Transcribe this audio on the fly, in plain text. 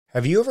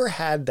Have you ever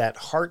had that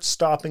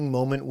heart-stopping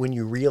moment when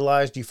you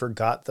realized you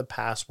forgot the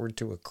password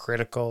to a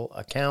critical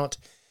account?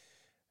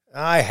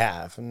 I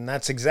have, and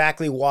that's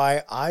exactly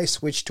why I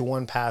switched to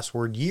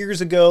 1Password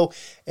years ago,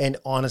 and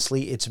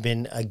honestly, it's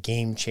been a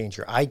game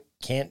changer. I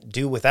can't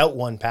do without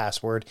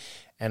 1Password,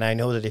 and I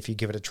know that if you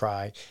give it a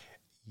try,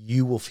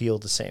 you will feel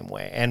the same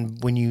way.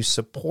 And when you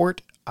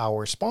support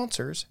our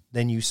sponsors,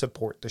 then you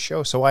support the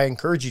show. So I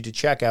encourage you to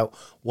check out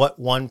what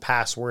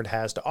 1Password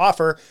has to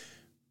offer.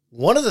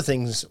 One of the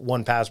things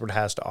 1Password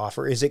has to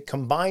offer is it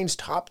combines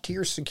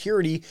top-tier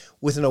security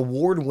with an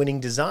award-winning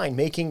design,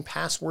 making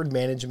password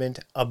management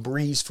a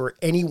breeze for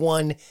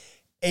anyone,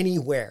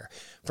 anywhere.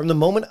 From the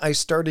moment I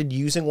started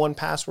using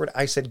 1Password,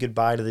 I said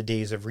goodbye to the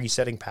days of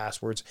resetting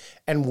passwords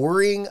and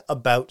worrying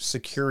about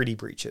security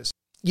breaches.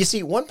 You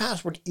see,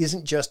 1Password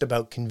isn't just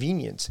about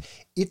convenience.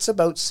 It's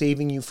about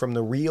saving you from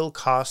the real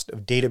cost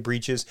of data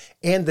breaches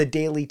and the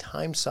daily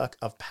time suck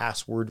of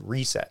password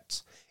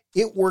resets.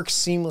 It works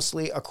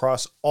seamlessly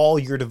across all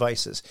your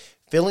devices,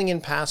 filling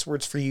in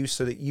passwords for you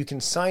so that you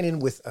can sign in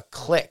with a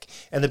click.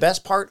 And the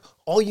best part,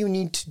 all you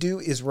need to do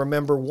is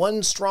remember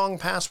one strong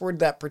password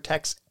that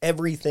protects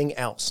everything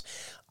else.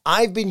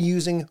 I've been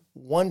using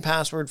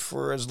 1Password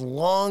for as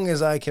long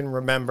as I can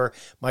remember.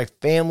 My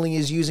family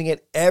is using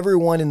it.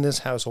 Everyone in this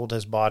household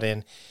has bought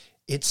in.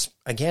 It's,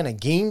 again, a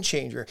game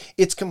changer.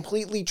 It's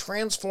completely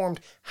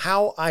transformed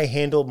how I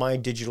handle my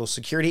digital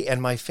security,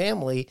 and my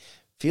family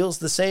feels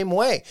the same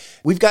way.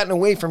 We've gotten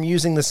away from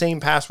using the same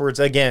passwords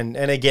again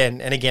and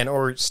again and again,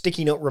 or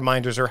sticky note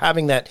reminders, or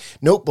having that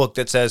notebook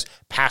that says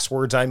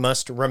passwords I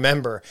must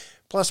remember.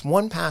 Plus,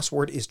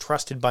 1Password is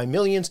trusted by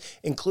millions,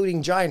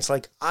 including giants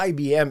like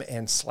IBM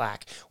and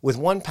Slack. With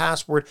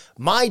 1Password,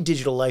 my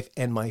digital life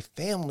and my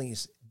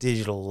family's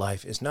digital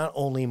life is not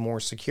only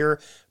more secure,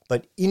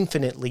 but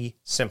infinitely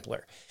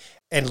simpler.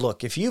 And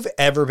look, if you've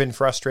ever been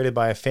frustrated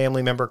by a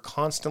family member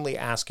constantly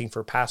asking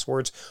for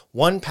passwords,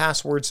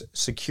 1Password's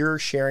secure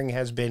sharing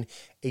has been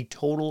a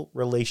total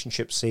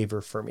relationship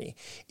saver for me.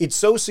 It's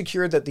so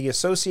secure that the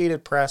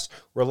Associated Press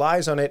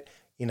relies on it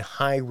in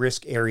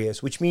high-risk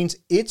areas, which means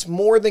it's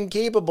more than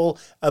capable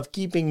of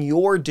keeping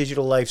your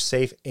digital life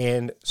safe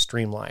and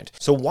streamlined.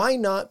 So why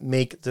not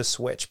make the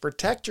switch?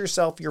 Protect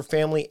yourself, your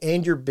family,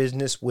 and your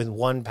business with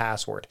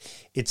 1Password.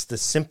 It's the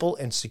simple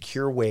and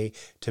secure way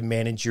to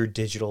manage your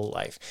digital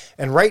life.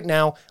 And right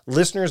now,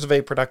 listeners of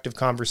A Productive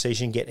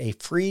Conversation get a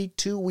free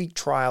 2-week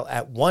trial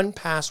at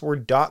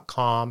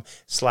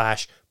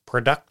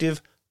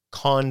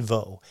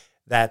 1Password.com/productiveconvo.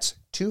 That's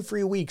 2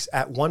 free weeks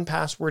at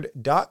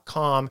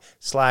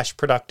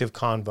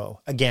 1Password.com/productiveconvo.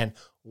 Again,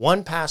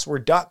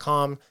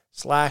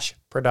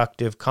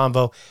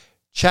 1Password.com/productiveconvo.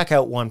 Check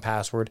out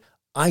 1Password.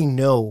 I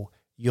know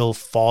you'll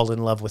fall in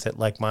love with it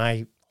like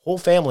my whole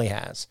family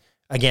has.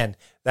 Again,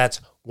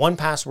 that's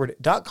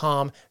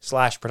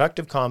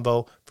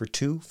 1Password.com/productiveconvo for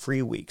 2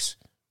 free weeks.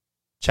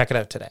 Check it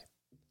out today.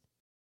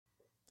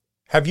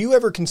 Have you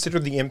ever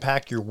considered the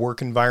impact your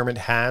work environment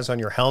has on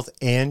your health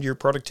and your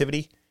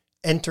productivity?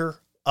 Enter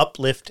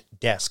Uplift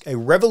Desk, a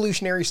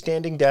revolutionary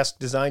standing desk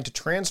designed to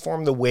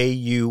transform the way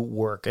you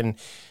work. And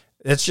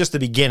that's just the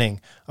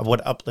beginning of what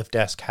Uplift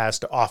Desk has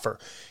to offer.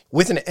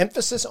 With an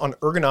emphasis on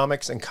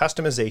ergonomics and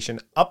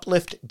customization,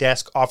 Uplift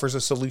Desk offers a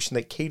solution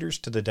that caters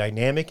to the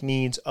dynamic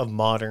needs of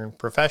modern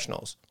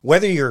professionals.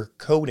 Whether you're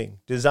coding,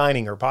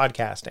 designing, or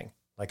podcasting,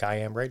 like I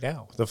am right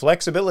now, the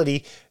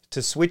flexibility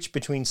to switch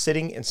between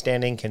sitting and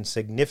standing can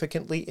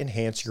significantly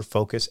enhance your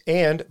focus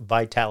and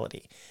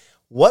vitality.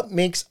 What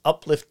makes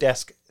Uplift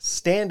Desk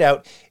stand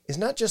out is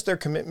not just their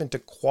commitment to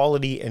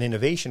quality and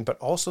innovation, but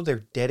also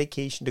their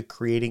dedication to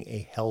creating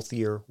a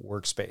healthier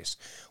workspace.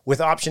 With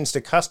options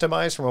to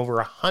customize from over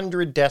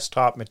 100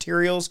 desktop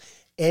materials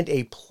and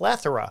a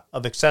plethora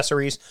of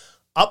accessories,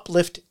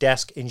 Uplift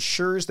Desk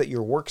ensures that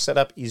your work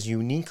setup is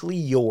uniquely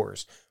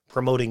yours,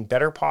 promoting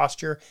better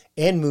posture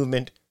and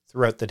movement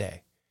throughout the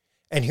day.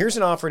 And here's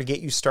an offer to get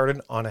you started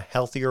on a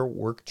healthier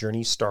work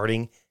journey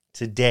starting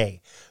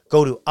today.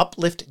 Go to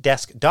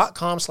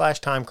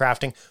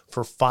upliftdesk.com/timecrafting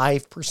for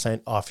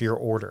 5% off your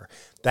order.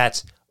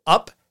 That's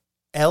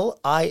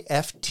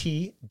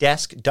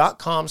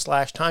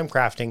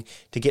upliftdesk.com/timecrafting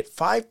to get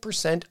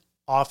 5%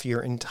 off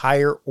your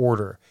entire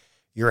order.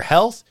 Your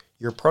health,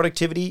 your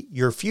productivity,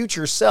 your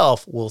future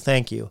self will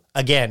thank you.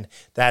 Again,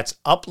 that's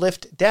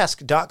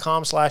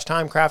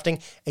upliftdesk.com/timecrafting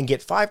and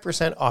get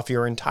 5% off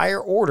your entire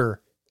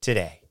order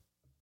today.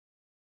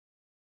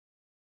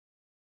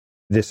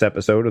 This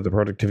episode of the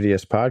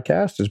Productivityist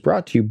podcast is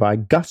brought to you by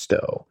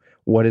Gusto.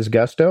 What is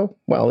Gusto?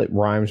 Well, it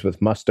rhymes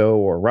with musto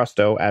or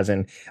rusto, as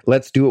in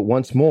let's do it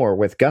once more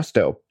with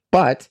Gusto.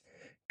 But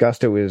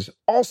Gusto is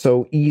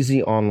also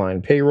easy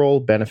online payroll,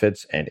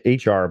 benefits, and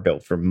HR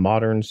built for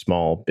modern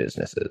small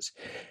businesses.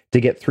 To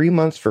get 3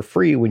 months for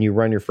free when you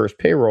run your first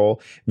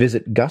payroll,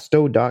 visit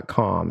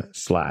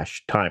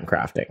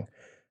gusto.com/timecrafting.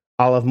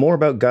 I'll have more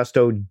about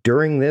Gusto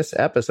during this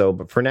episode,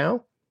 but for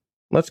now,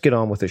 let's get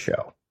on with the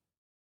show.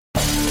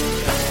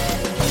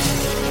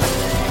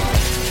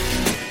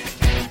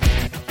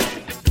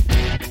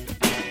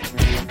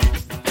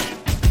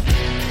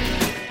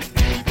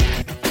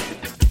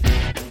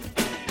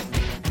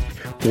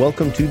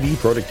 Welcome to the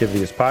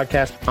Productivityist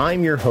Podcast.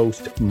 I'm your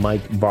host,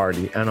 Mike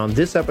Barty, and on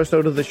this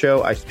episode of the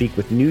show, I speak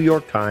with New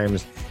York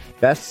Times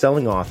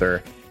best-selling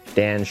author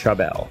Dan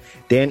Schawbel.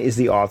 Dan is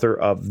the author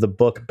of the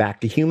book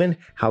Back to Human: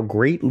 How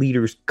Great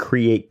Leaders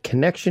Create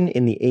Connection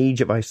in the Age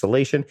of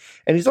Isolation,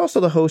 and he's also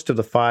the host of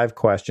the 5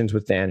 Questions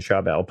with Dan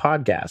Schawbel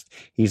podcast.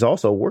 He's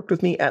also worked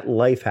with me at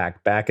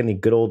Lifehack back in the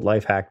good old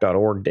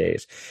lifehack.org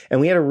days,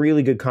 and we had a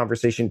really good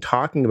conversation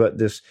talking about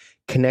this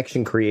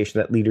connection creation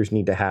that leaders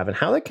need to have and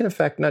how that can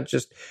affect not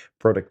just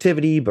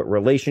productivity, but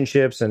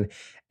relationships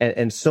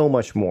and so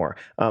much more.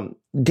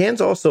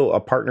 Dan's also a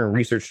partner and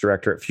research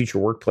director at Future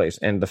Workplace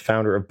and the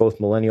founder of both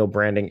Millennial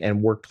Branding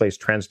and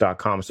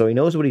WorkplaceTrends.com. So he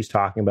knows what he's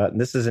talking about. And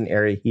this is an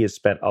area he has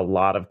spent a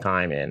lot of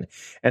time in.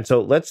 And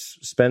so let's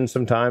spend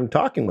some time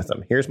talking with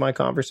him. Here's my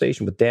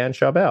conversation with Dan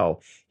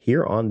Schawbel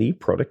here on the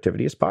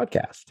Productivityist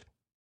Podcast.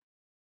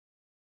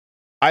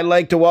 I'd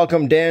like to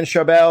welcome Dan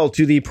Schawbel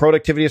to the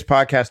Productivityist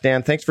Podcast.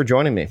 Dan, thanks for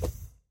joining me.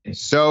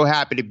 So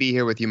happy to be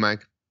here with you,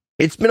 Mike.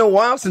 It's been a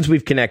while since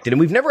we've connected, and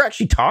we've never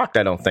actually talked,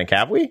 I don't think,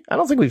 have we? I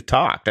don't think we've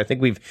talked. I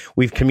think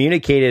we've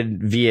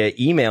communicated via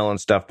email and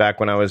stuff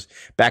back when I was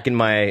back in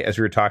as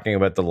we were talking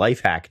about the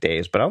life hack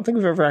days, but I don't think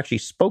we've ever actually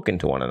spoken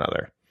to one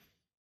another.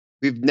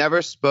 We've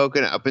never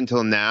spoken up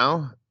until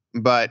now,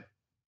 but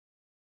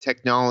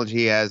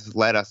technology has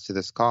led us to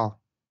this call.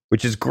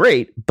 Which is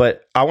great,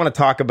 but I want to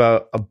talk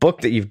about a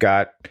book that you've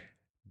got,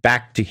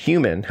 Back to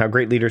Human: How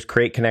Great Leaders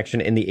Create Connection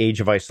in the Age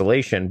of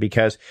Isolation,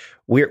 because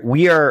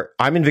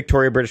I'm in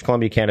Victoria, British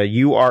Columbia, Canada.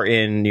 You are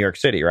in New York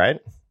City, right?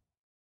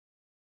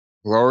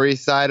 Lower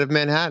East Side of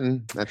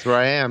Manhattan. That's where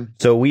I am.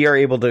 So we are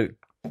able to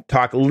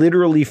talk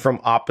literally from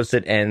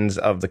opposite ends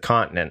of the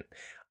continent.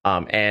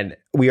 And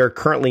we are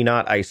currently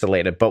not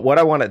isolated. But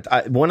what one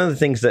of the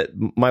things that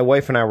my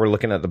wife and I were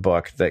looking at the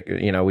book that,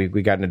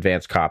 we got an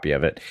advanced copy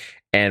of it.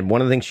 And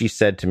one of the things she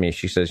said to me,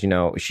 she says, she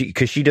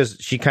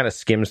kind of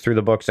skims through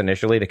the books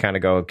initially to kind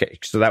of go, okay,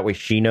 so that way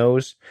she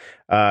knows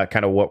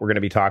kind of what we're going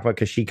to be talking about,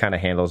 because she kind of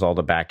handles all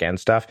the back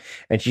end stuff.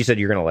 And she said,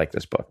 you're going to like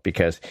this book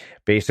because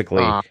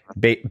basically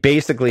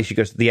she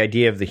goes, the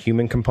idea of the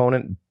human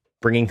component,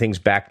 bringing things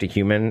back to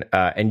human,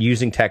 and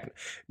using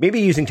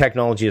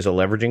technology as a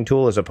leveraging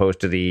tool as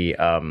opposed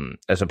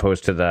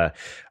to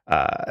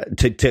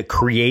to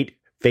create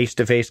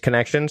face-to-face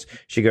connections.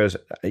 She goes,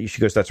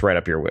 that's right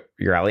up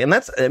your alley. And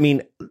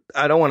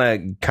I don't want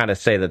to kind of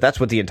say that that's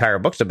what the entire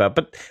book's about,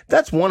 but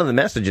that's one of the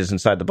messages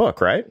inside the book,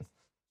 right?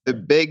 The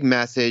big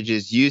message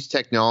is use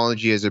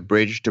technology as a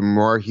bridge to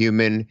more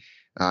human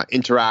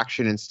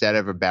interaction instead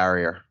of a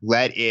barrier.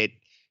 Let it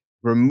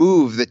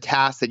remove the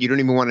tasks that you don't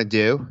even want to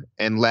do,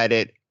 and let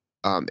it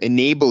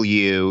enable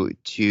you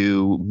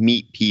to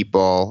meet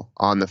people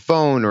on the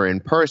phone or in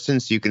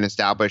person so you can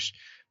establish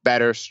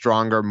better,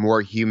 stronger,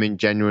 more human,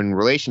 genuine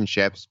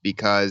relationships,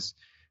 because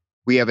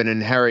we have an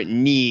inherent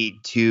need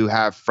to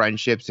have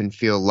friendships and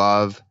feel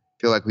love,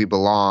 feel like we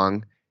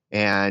belong.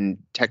 And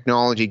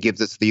technology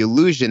gives us the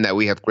illusion that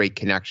we have great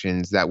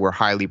connections, that we're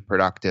highly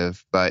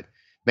productive. But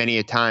many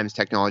a times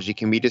technology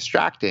can be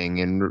distracting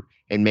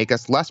and make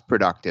us less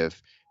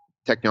productive.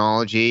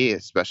 Technology,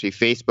 especially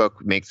Facebook,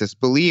 makes us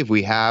believe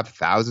we have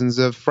thousands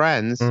of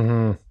friends,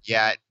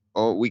 yet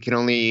we can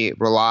only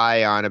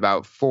rely on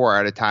about 4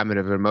 at a time in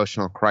an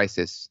emotional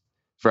crisis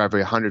for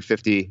every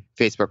 150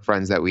 Facebook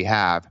friends that we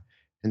have.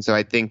 And so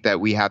I think that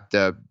we have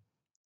to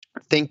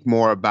think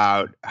more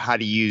about how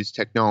to use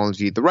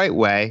technology the right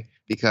way,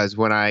 because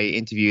when I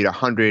interviewed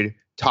 100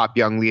 top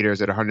young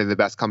leaders at 100 of the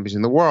best companies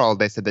in the world,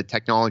 they said that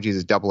technology is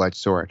a double-edged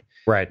sword.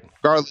 Right.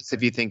 Regardless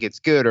if you think it's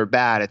good or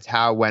bad, it's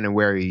how, when, and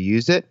where you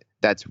use it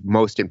that's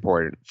most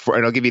important.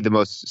 And I'll give you the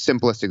most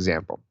simplest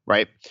example,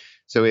 right?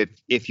 So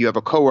if you have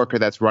a coworker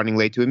that's running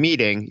late to a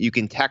meeting, you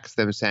can text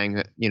them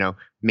saying,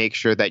 make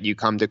sure that you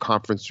come to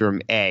conference room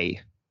A.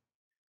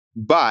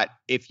 But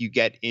if you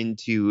get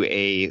into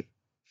a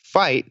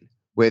fight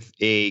with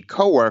a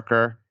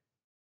coworker,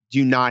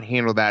 do not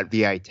handle that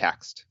via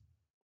text.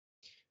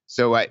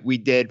 So we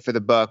did for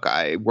the book,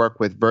 I worked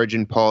with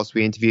Virgin Pulse.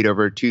 We interviewed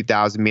over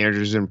 2,000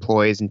 managers and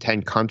employees in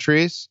 10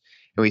 countries.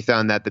 And we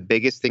found that the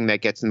biggest thing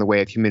that gets in the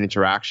way of human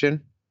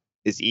interaction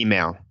is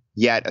email.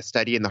 Yet a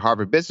study in the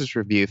Harvard Business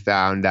Review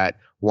found that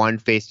one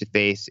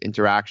face-to-face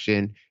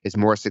interaction is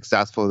more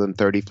successful than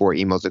 34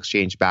 emails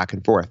exchanged back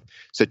and forth.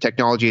 So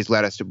technology has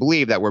led us to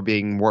believe that we're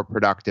being more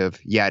productive,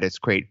 yet it's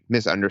great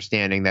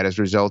misunderstanding that has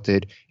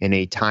resulted in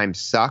a time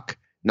suck,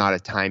 not a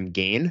time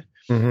gain.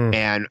 Mm-hmm.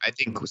 And I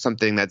think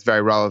something that's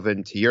very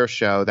relevant to your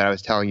show that I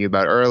was telling you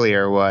about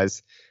earlier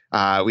was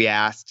we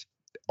asked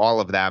all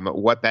of them,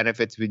 what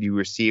benefits would you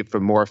receive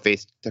from more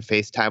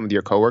face-to-face time with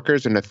your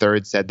coworkers? And a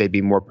third said they'd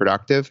be more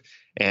productive,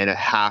 and a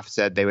half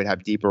said they would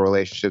have deeper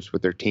relationships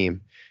with their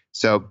team.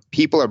 So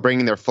people are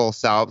bringing their full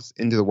selves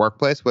into the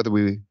workplace, whether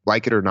we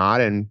like it or not.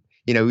 And,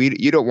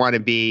 you don't want to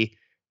be,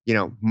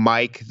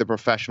 Mike, the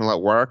professional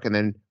at work, and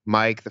then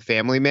Mike, the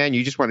family man.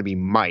 You just want to be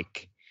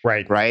Mike.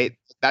 Right.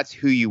 That's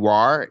who you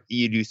are.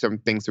 You do some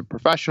things that are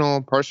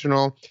professional,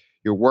 personal.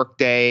 Your work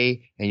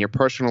day and your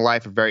personal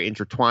life are very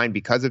intertwined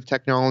because of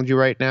technology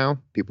right now.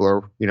 People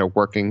are,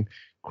 working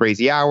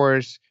crazy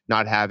hours,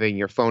 not having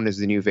your phone as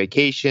the new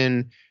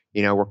vacation.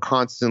 We're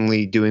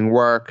constantly doing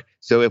work.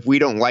 So if we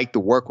don't like the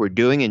work we're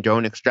doing and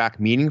don't extract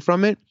meaning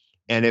from it,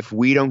 and if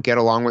we don't get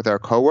along with our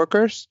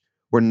coworkers,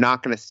 we're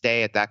not going to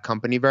stay at that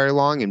company very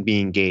long and be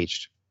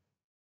engaged.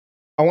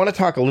 I want to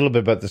talk a little bit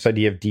about this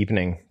idea of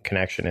deepening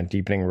connection and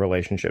deepening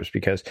relationships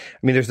because,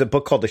 there's a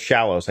book called The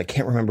Shallows. I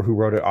can't remember who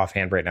wrote it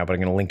offhand right now, but I'm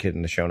going to link it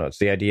in the show notes.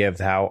 The idea of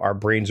how our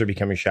brains are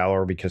becoming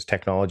shallower because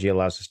technology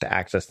allows us to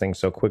access things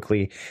so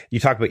quickly. You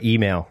talk about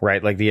email,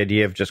 right? Like the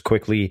idea of just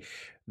quickly,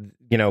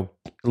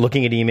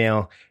 looking at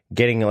email,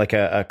 getting like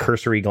a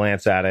cursory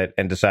glance at it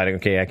and deciding,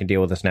 okay, I can deal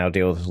with this now,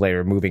 deal with this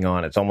later, moving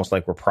on. It's almost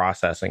like we're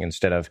processing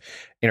instead of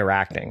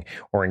interacting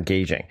or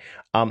engaging.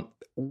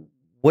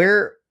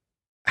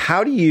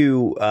 How do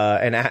you,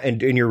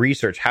 and in your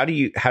research, how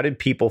did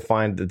people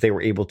find that they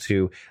were able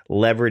to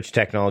leverage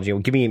technology?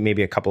 Give me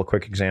maybe a couple of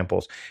quick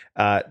examples,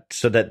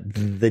 so that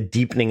the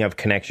deepening of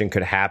connection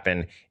could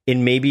happen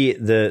in maybe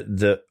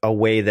a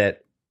way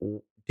that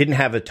didn't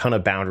have a ton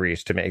of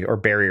boundaries to make or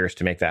barriers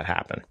to make that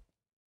happen.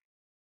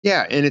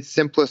 Yeah, in its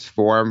simplest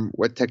form,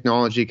 what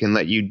technology can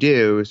let you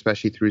do,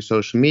 especially through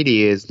social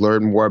media, is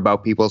learn more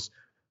about people's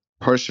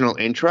personal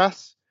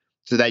interests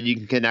so that you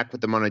can connect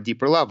with them on a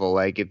deeper level.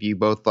 Like if you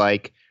both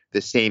like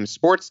the same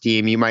sports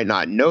team, you might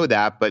not know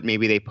that, but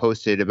maybe they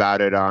posted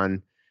about it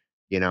on,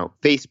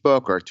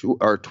 Facebook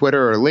or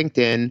Twitter or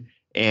LinkedIn.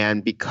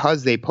 And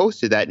because they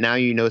posted that, now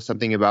you know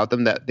something about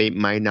them that they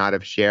might not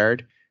have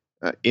shared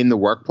in the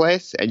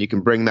workplace. And you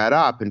can bring that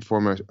up and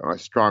form a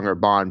stronger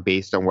bond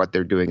based on what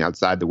they're doing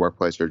outside the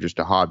workplace or just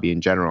a hobby in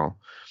general.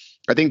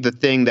 I think the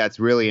thing that's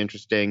really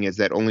interesting is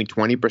that only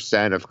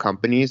 20% of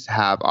companies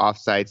have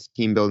offsites,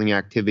 team building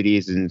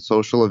activities, and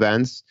social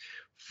events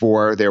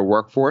for their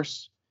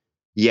workforce.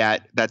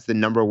 Yet that's the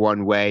number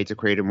one way to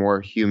create a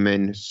more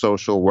human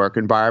social work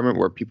environment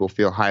where people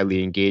feel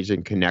highly engaged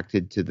and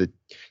connected to the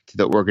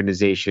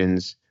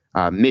organization's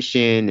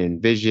mission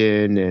and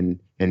vision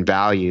and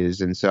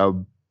values. And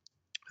so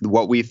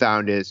what we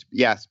found is,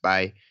 yes,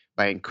 by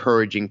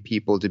encouraging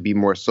people to be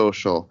more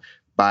social,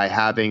 by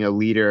having a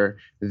leader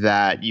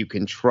that you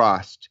can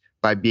trust,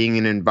 by being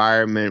in an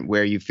environment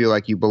where you feel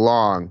like you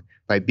belong,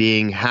 by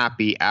being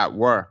happy at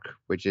work,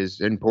 which is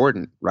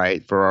important,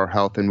 right, for our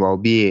health and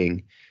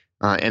well-being,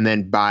 and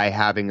then by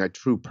having a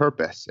true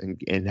purpose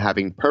and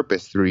having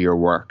purpose through your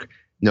work,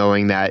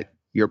 knowing that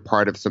you're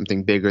part of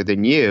something bigger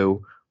than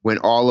you. When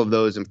all of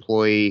those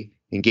employee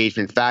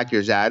engagement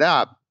factors add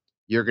up,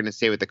 you're going to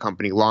stay with the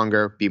company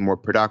longer, be more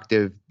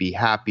productive, be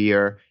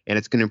happier, and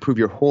it's going to improve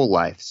your whole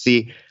life.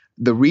 See,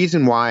 the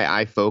reason why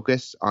I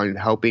focus on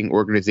helping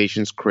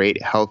organizations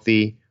create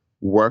healthy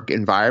work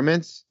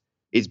environments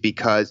is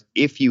because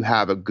if you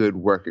have a good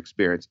work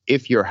experience,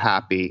 if you're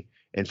happy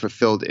and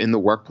fulfilled in the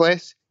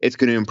workplace, it's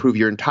going to improve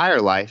your entire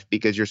life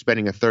because you're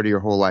spending a third of your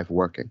whole life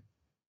working.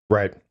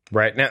 Right.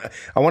 Now,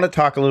 I want to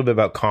talk a little bit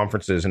about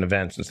conferences and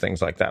events and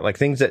things like that, like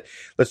things that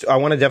I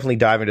want to definitely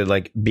dive into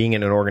like being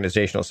in an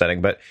organizational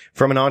setting. But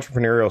from an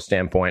entrepreneurial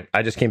standpoint,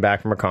 I just came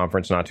back from a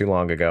conference not too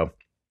long ago.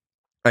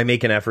 I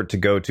make an effort to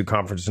go to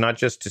conferences, not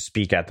just to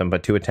speak at them,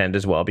 but to attend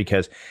as well,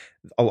 because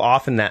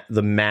often that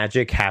the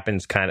magic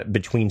happens kind of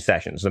between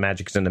sessions. The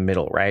magic's in the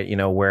middle, right?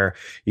 Where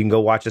you can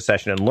go watch a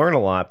session and learn a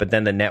lot, but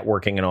then the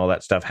networking and all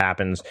that stuff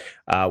happens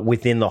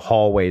within the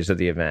hallways of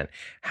the event.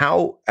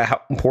 How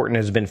important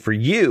has it been for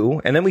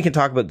you? And then we can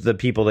talk about the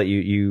people that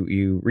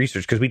you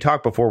research, because we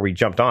talked before we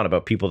jumped on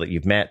about people that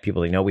you've met,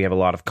 people that you know. We have a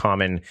lot of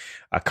common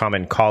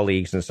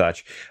colleagues and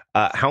such.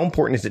 How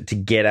important is it to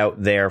get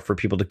out there for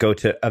people to go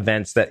to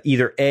events that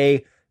either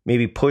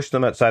maybe push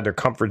them outside their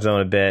comfort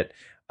zone a bit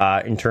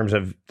in terms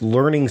of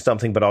learning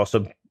something, but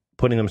also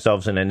putting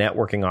themselves in a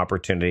networking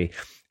opportunity?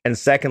 And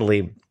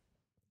secondly,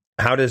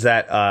 how does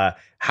that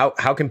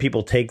how can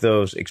people take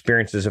those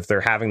experiences if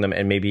they're having them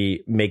and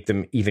maybe make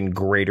them even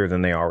greater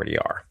than they already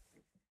are?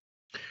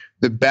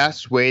 The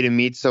best way to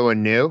meet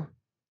someone new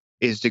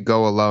is to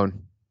go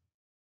alone.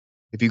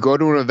 If you go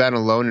to an event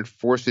alone, it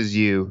forces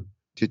you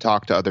to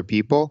talk to other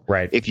people.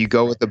 Right. If you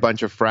go with a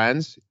bunch of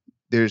friends,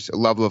 there's a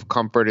level of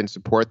comfort and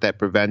support that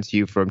prevents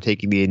you from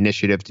taking the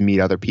initiative to meet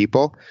other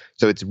people.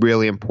 So it's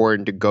really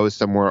important to go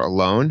somewhere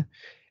alone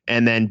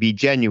and then be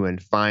genuine,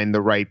 find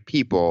the right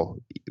people.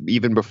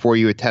 Even before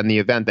you attend the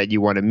event that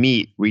you want to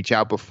meet, reach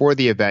out before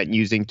the event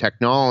using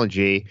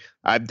technology.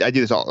 I do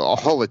this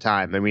all the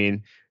time. I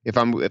mean, if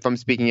I'm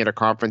speaking at a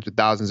conference with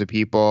thousands of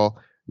people,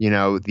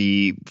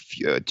 the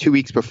 2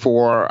 weeks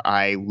before,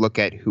 I look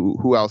at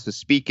who else is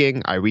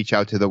speaking. I reach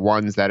out to the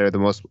ones that are the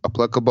most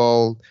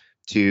applicable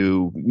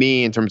to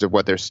me in terms of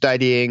what they're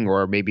studying,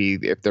 or maybe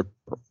if they're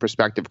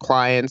prospective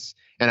clients,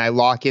 and I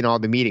lock in all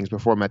the meetings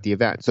before I'm at the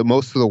event. So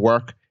most of the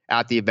work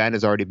at the event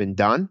has already been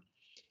done.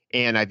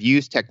 And I've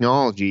used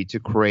technology to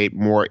create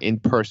more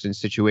in-person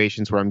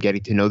situations where I'm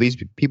getting to know these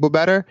people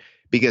better,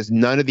 because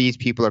none of these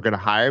people are going to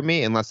hire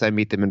me unless I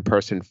meet them in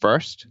person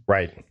first.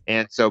 Right.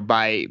 And so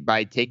by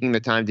taking the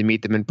time to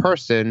meet them in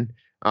person,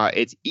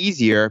 it's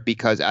easier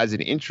because as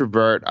an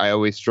introvert, I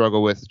always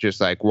struggle with just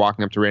like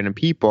walking up to random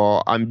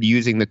people. I'm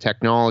using the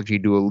technology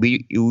to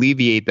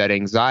alleviate that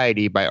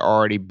anxiety by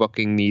already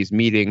booking these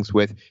meetings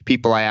with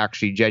people I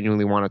actually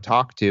genuinely want to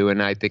talk to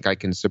and I think I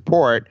can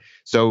support.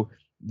 So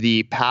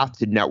the path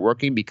to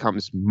networking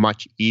becomes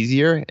much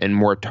easier and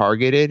more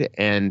targeted,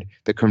 and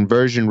the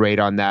conversion rate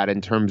on that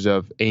in terms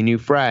of a new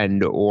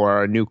friend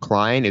or a new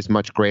client is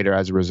much greater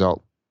as a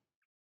result.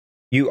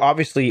 You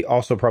obviously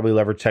also probably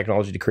leverage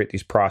technology to create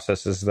these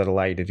processes that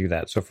allow you to do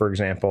that. So, for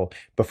example,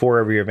 before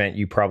every event,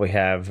 you probably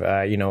have,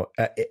 what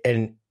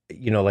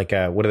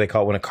do they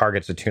call it when a car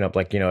gets a tune-up?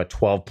 Like, a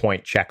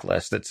 12-point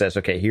checklist that says,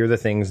 okay, here are the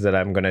things that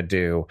I'm going to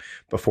do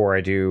before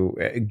I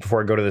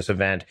go to this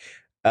event.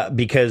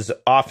 Because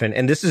often,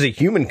 and this is a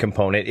human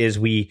component, is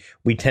we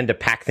tend to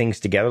pack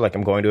things together. Like,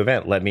 I'm going to an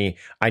event.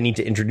 I need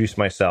to introduce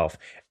myself.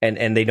 And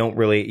you don't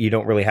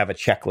really have a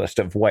checklist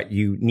of what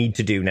you need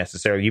to do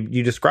necessarily.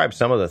 You describe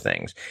some of the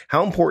things.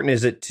 How important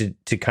is it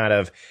to kind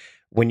of,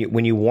 when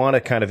you want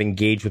to kind of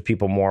engage with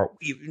people more,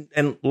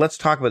 and let's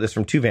talk about this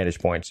from two vantage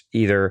points.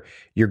 Either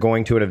you're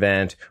going to an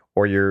event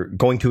or you're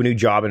going to a new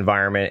job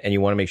environment and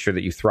you want to make sure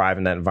that you thrive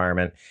in that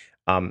environment.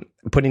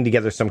 Putting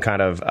together some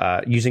kind of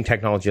using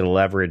technology to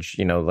leverage,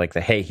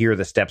 hey, here are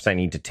the steps I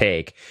need to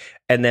take.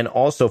 And then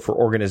also for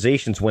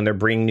organizations when they're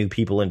bringing new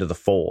people into the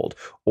fold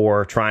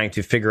or trying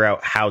to figure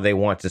out how they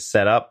want to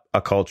set up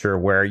a culture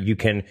where you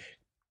can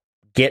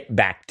get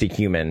back to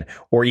human,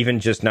 or even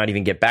just not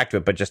even get back to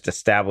it, but just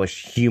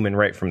establish human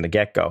right from the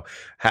get-go.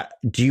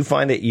 Do you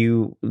find that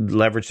you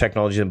leverage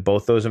technology in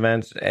both those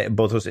events,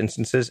 both those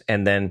instances?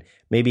 And then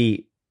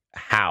maybe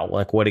how,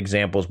 like what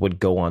examples would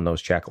go on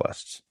those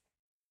checklists?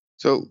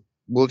 So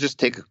we'll just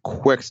take a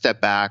quick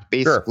step back.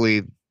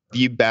 Basically, Sure.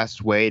 The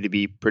best way to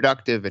be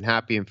productive and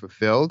happy and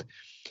fulfilled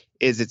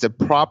is it's a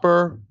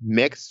proper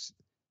mix,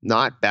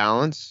 not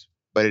balance,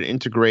 but an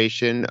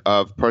integration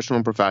of personal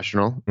and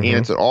professional. Mm-hmm. And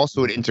it's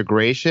also an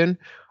integration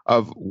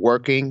of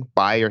working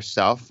by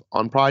yourself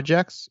on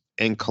projects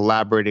and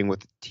collaborating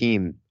with a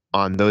team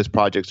on those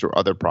projects or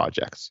other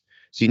projects.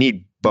 So you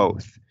need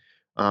both.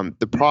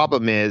 The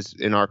problem is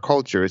in our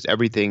culture is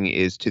everything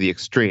is to the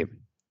extreme.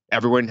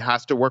 Everyone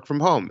has to work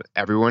from home.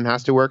 Everyone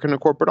has to work in a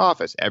corporate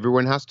office.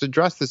 Everyone has to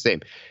dress the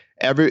same.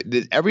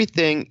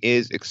 Everything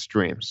is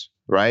extremes,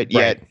 right?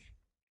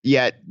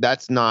 Yet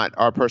that's not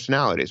our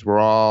personalities. We're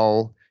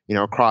all,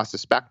 across the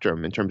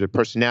spectrum in terms of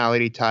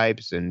personality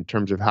types, in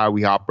terms of how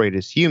we operate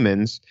as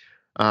humans.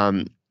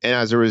 And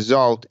as a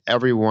result,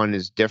 everyone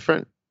is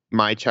different.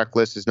 My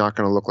checklist is not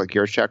going to look like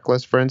your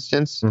checklist, for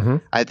instance. Mm-hmm.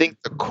 I think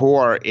the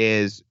core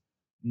is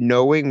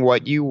knowing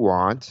what you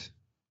want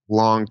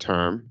long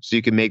term so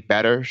you can make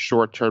better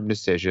short term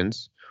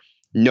decisions,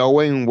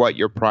 knowing what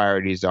your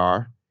priorities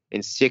are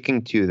and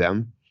sticking to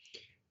them,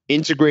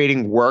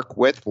 integrating work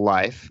with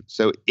life.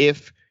 So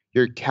if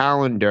your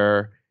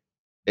calendar,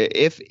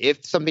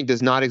 if something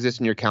does not exist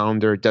in your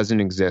calendar, it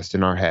doesn't exist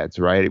in our heads,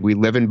 right? We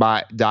live and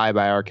die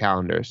by our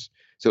calendars.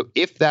 So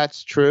if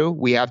that's true,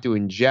 we have to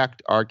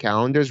inject our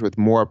calendars with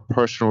more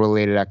personal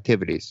related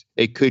activities.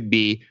 It could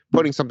be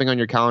putting something on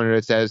your calendar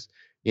that says,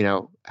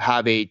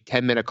 have a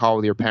 10-minute call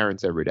with your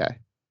parents every day,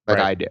 like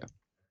Right. I do,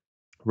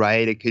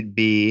 right? It could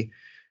be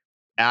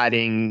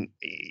adding,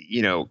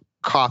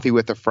 coffee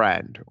with a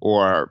friend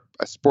or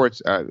a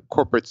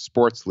corporate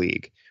sports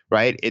league,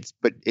 right?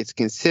 But it's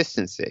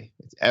consistency.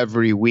 It's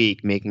every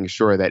week making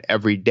sure that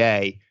every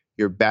day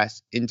you're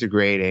best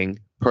integrating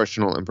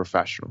personal and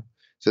professional.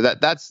 So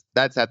that's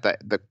at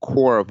the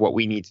core of what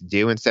we need to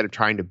do instead of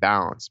trying to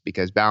balance,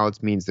 because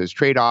balance means there's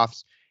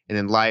trade-offs, and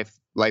in life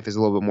is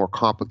a little bit more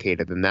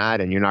complicated than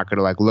that. And you're not going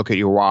to look at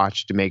your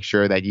watch to make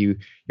sure that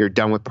you're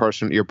done with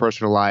your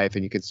personal life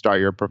and you can start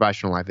your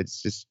professional life.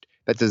 It's just,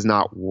 that does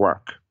not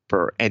work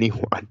for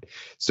anyone.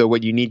 So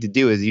what you need to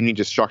do is you need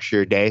to structure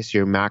your day so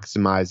you're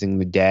maximizing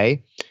the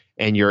day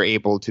and you're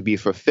able to be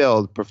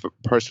fulfilled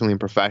personally and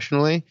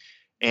professionally.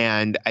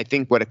 And I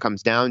think what it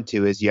comes down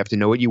to is you have to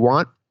know what you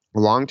want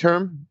long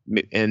term,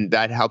 and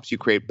that helps you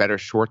create better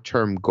short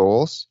term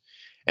goals.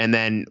 And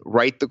then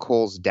write the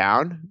goals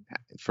down.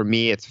 For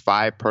me, it's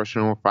 5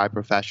 personal, 5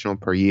 professional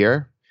per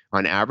year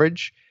on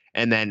average.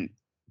 And then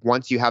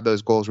once you have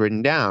those goals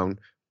written down,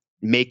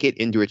 make it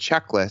into a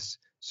checklist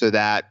so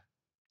that,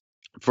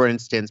 for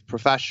instance,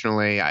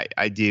 professionally,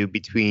 I do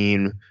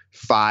between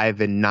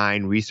 5 and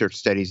 9 research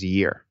studies a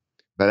year.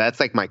 But that's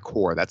like my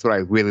core. That's what I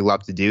really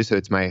love to do. So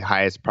it's my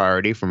highest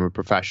priority from a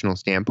professional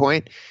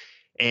standpoint.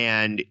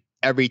 And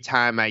every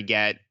time I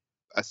get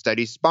a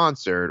study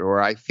sponsored,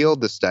 or I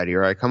field the study,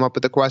 or I come up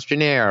with a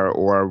questionnaire,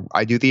 or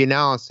I do the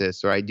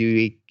analysis, or I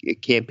do a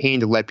campaign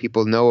to let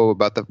people know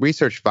about the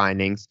research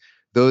findings,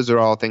 those are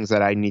all things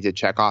that I need to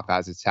check off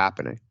as it's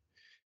happening.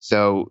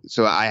 So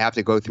I have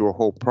to go through a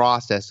whole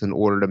process in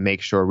order to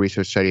make sure a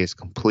research study is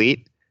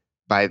complete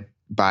by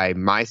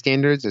my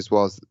standards, as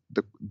well as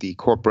the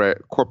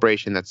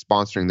corporation that's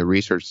sponsoring the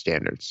research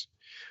standards.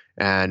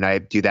 And I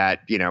do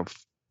that,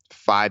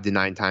 5 to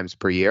 9 times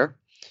per year.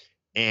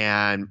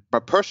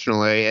 But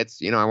personally,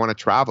 it's, I want to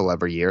travel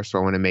every year. So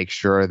I want to make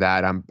sure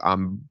that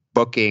I'm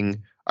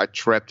booking a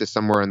trip to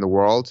somewhere in the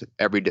world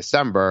every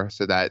December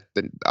so that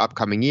the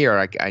upcoming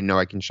year I know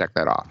I can check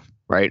that off,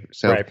 right?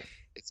 So Right.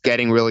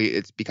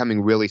 it's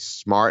becoming really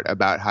smart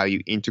about how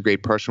you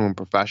integrate personal and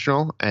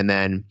professional, and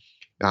then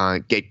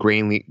get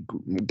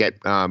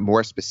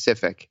more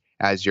specific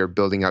as you're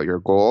building out your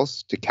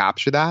goals to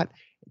capture that,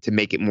 to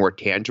make it more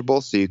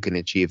tangible so you can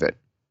achieve it.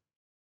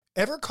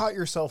 Ever caught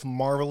yourself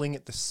marveling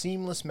at the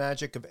seamless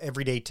magic of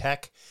everyday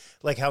tech,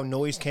 like how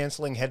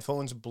noise-canceling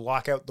headphones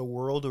block out the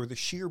world, or the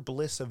sheer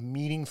bliss of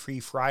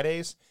meeting-free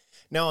Fridays?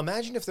 Now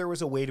imagine if there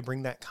was a way to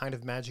bring that kind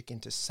of magic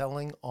into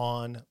selling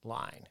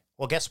online.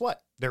 Well, guess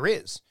what? There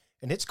is,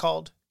 and it's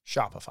called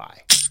Shopify.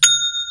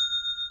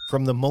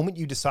 From the moment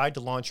you decide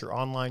to launch your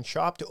online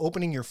shop to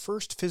opening your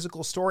first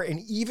physical store, and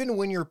even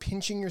when you're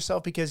pinching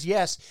yourself because,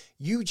 yes,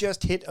 you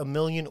just hit 1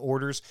 million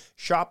orders,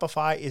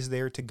 Shopify is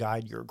there to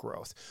guide your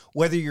growth.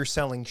 Whether you're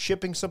selling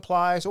shipping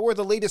supplies or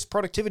the latest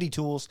productivity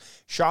tools,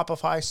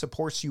 Shopify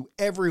supports you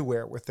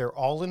everywhere with their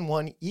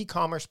all-in-one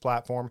e-commerce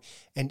platform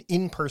and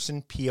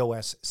in-person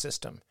POS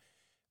system.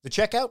 The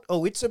checkout,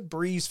 it's a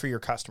breeze for your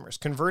customers,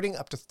 converting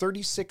up to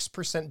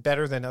 36%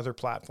 better than other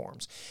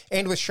platforms.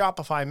 And with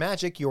Shopify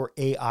Magic, your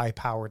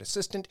AI-powered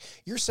assistant,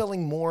 you're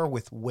selling more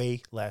with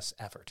way less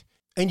effort.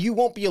 And you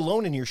won't be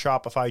alone in your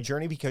Shopify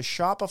journey, because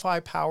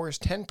Shopify powers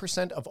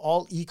 10% of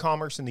all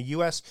e-commerce in the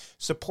US,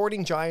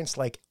 supporting giants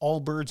like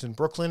Allbirds and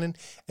Brooklinen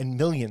and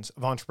millions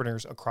of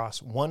entrepreneurs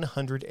across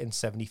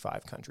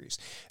 175 countries.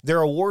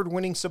 Their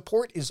award-winning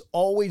support is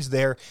always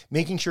there,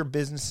 making sure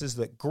businesses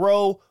that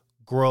grow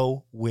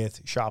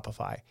with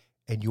Shopify,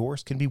 and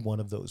yours can be one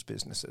of those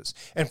businesses.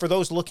 And for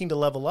those looking to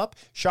level up,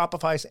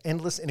 Shopify's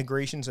endless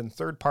integrations and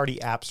third-party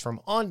apps,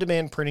 from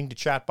on-demand printing to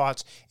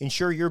chatbots,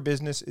 ensure your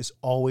business is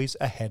always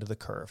ahead of the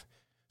curve.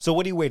 So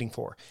what are you waiting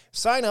for?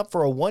 Sign up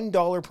for a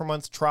 $1 per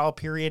month trial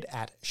period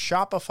at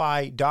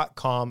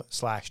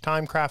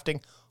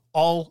shopify.com/timecrafting,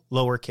 all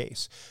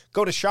lowercase.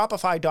 Go to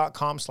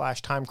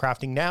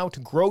shopify.com/timecrafting now to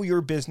grow your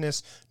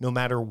business no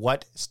matter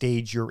what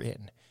stage you're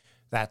in.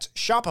 That's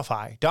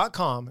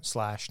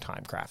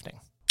shopify.com/timecrafting.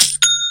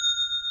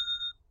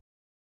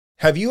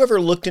 Have you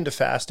ever looked into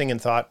fasting and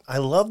thought, I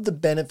love the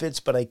benefits,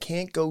 but I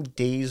can't go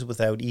days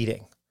without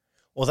eating?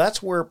 Well,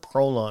 that's where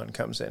Prolon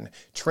comes in,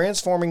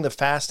 transforming the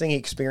fasting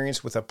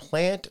experience with a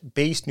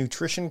plant-based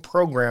nutrition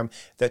program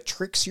that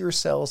tricks your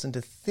cells into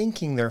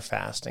thinking they're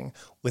fasting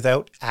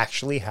without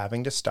actually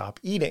having to stop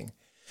eating.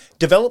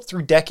 Developed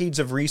through decades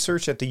of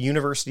research at the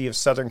University of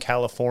Southern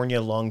California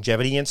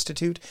Longevity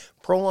Institute,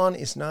 Prolon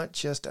is not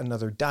just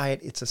another diet,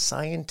 it's a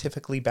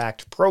scientifically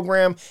backed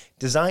program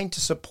designed to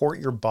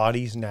support your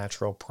body's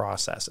natural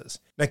processes.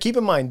 Now keep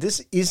in mind,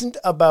 this isn't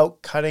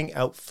about cutting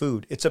out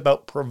food. It's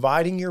about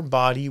providing your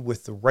body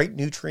with the right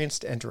nutrients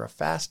to enter a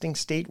fasting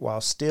state while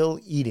still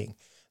eating.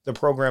 The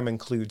program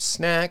includes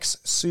snacks,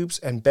 soups,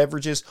 and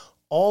beverages,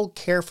 all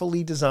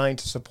carefully designed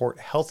to support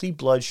healthy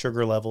blood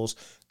sugar levels,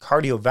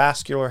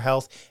 cardiovascular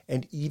health,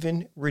 and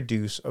even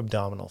reduce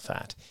abdominal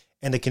fat.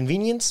 And the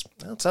convenience,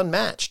 it's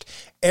unmatched.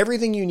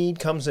 Everything you need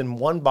comes in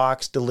one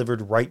box,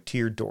 delivered right to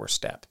your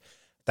doorstep.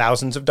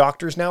 Thousands of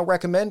doctors now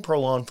recommend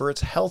Prolon for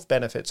its health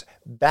benefits,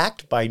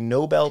 backed by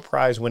Nobel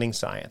Prize-winning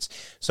science.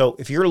 So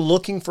if you're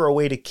looking for a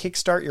way to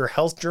kickstart your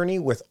health journey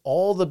with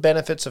all the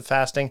benefits of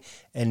fasting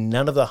and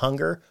none of the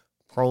hunger,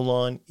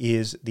 Prolon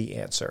is the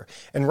answer.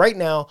 And right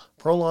now,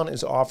 Prolon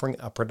is offering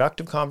a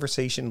Productive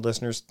Conversation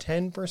listeners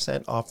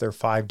 10% off their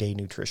 5-day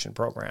nutrition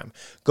program.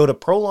 Go to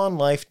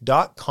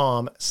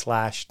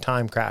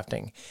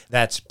prolonlife.com/timecrafting.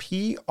 That's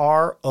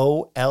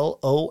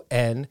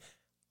PROLON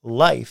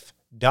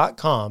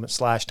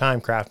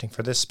life.com/timecrafting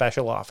for this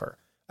special offer.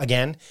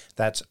 Again,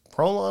 that's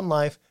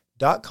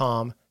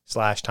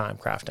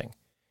prolonlife.com/timecrafting.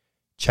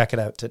 Check it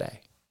out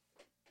today.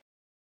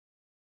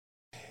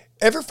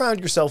 Ever found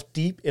yourself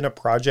deep in a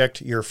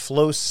project, your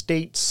flow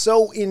state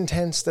so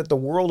intense that the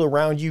world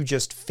around you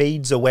just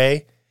fades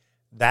away?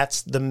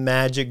 That's the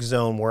magic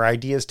zone where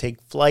ideas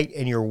take flight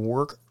and your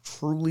work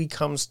truly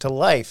comes to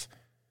life.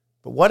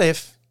 But what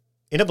if,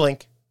 in a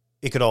blink,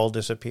 it could all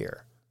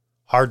disappear?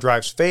 Hard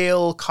drives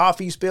fail,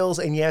 coffee spills,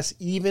 and yes,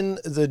 even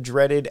the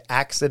dreaded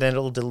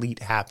accidental delete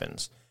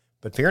happens.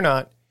 But fear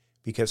not,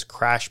 because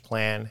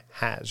CrashPlan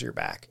has your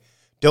back.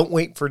 Don't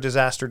wait for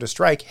disaster to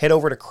strike. Head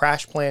over to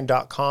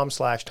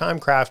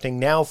crashplan.com/timecrafting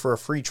now for a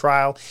free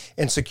trial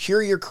and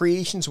secure your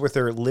creations with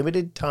their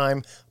limited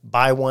time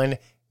buy one,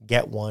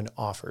 get one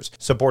offers.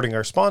 Supporting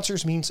our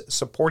sponsors means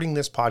supporting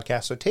this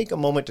podcast, so take a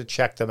moment to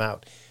check them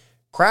out.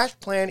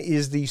 CrashPlan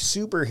is the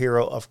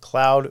superhero of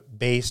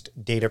cloud-based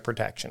data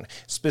protection,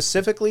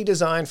 specifically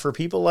designed for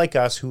people like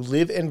us who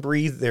live and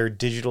breathe their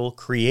digital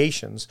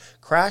creations.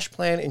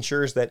 CrashPlan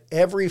ensures that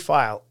every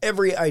file,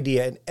 every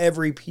idea, and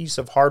every piece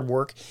of hard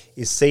work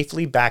is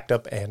safely backed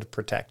up and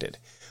protected.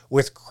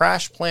 With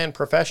Crash Plan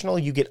Professional,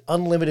 you get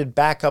unlimited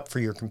backup for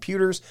your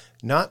computers,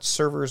 not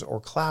servers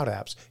or cloud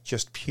apps,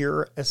 just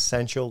pure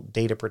essential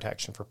data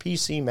protection for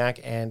PC,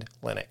 Mac, and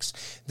Linux.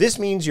 This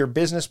means your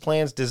business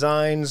plans,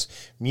 designs,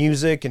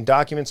 music, and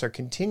documents are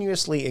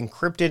continuously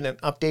encrypted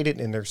and updated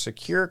in their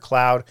secure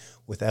cloud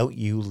without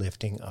you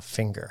lifting a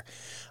finger.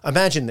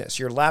 Imagine this,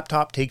 your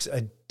laptop takes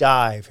a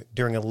dive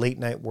during a late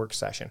night work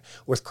session.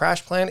 With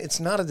Crash Plan, it's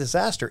not a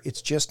disaster,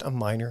 it's just a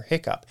minor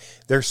hiccup.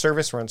 Their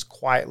service runs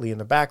quietly in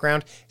the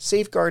background,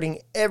 safeguarding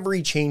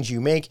every change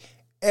you make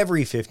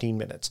every 15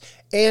 minutes.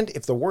 And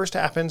if the worst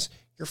happens,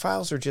 your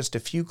files are just a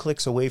few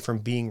clicks away from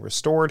being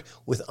restored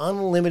with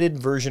unlimited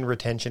version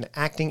retention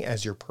acting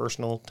as your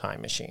personal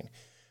time machine.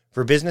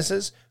 For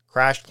businesses,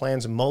 Crash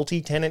Plan's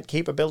multi-tenant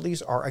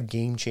capabilities are a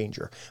game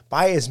changer.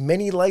 Buy as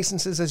many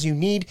licenses as you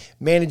need,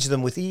 manage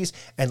them with ease,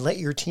 and let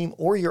your team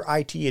or your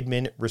IT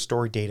admin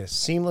restore data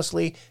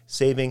seamlessly,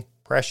 saving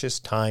precious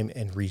time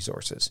and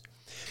resources.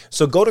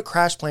 So go to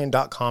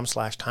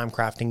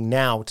crashplan.com/timecrafting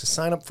now to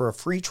sign up for a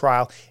free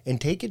trial and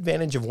take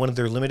advantage of one of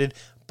their limited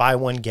buy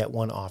one, get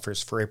one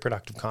offers for a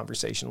productive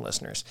conversation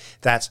listeners.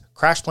 That's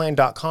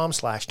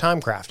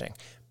crashplan.com/timecrafting.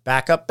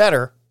 Back up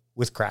better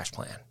with Crash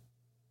Plan.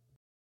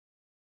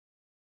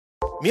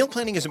 Meal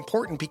planning is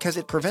important because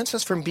it prevents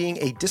us from being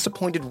a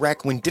disappointed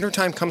wreck when dinner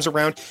time comes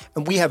around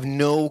and we have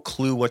no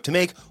clue what to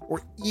make,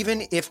 or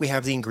even if we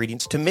have the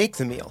ingredients to make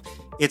the meal.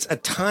 It's a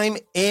time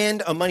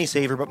and a money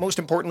saver, but most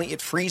importantly,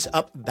 it frees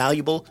up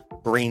valuable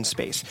brain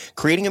space.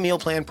 Creating a meal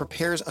plan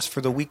prepares us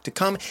for the week to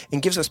come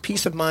and gives us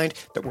peace of mind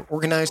that we're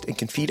organized and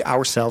can feed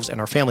ourselves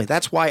and our family.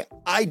 That's why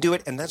I do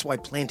it, and that's why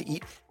Plan to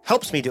Eat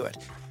helps me do it.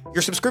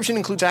 Your subscription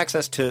includes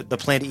access to the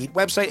Plan to Eat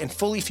website and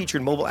fully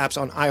featured mobile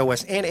apps on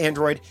iOS and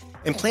Android.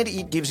 And Plan to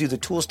Eat gives you the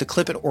tools to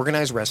clip and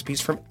organize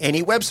recipes from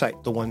any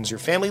website, the ones your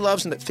family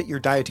loves and that fit your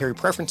dietary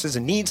preferences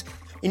and needs.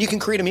 And you can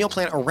create a meal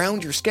plan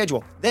around your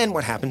schedule. Then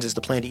what happens is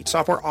the Plan to Eat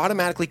software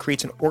automatically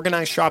creates an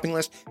organized shopping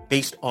list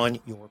based on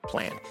your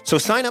plan. So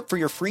sign up for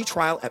your free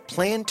trial at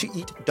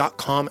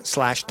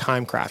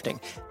plantoeat.com/timecrafting.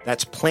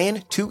 That's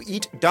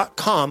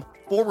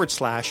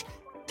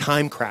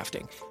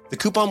plantoeat.com/timecrafting. The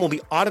coupon will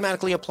be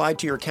automatically applied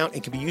to your account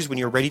and can be used when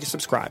you're ready to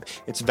subscribe.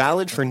 It's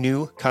valid for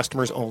new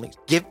customers only.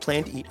 Give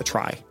Plan to Eat a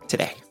try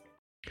today.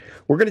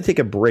 We're going to take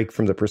a break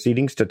from the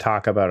proceedings to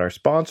talk about our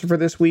sponsor for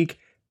this week,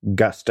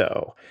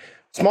 Gusto.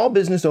 Small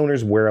business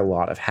owners wear a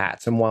lot of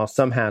hats, and while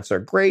some hats are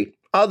great,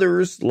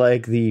 others,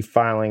 like the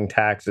filing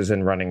taxes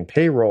and running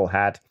payroll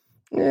hat,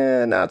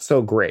 not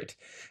so great.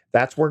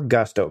 That's where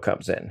Gusto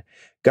comes in.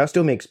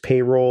 Gusto makes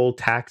payroll,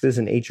 taxes,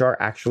 and HR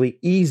actually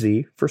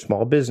easy for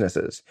small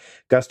businesses.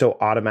 Gusto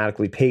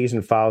automatically pays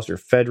and files your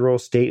federal,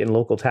 state, and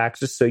local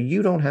taxes, so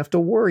you don't have to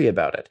worry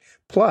about it.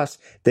 Plus,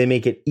 they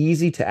make it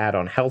easy to add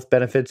on health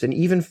benefits and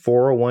even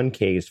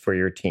 401ks for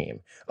your team.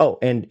 Oh,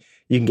 and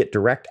you can get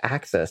direct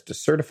access to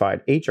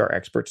certified HR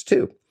experts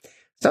too.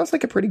 Sounds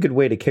like a pretty good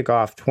way to kick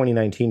off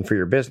 2019 for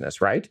your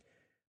business, right?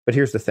 But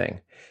here's the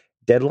thing.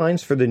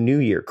 Deadlines for the new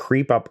year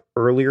creep up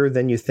earlier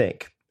than you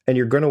think, and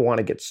you're going to want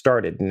to get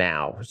started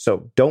now.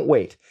 So don't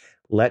wait.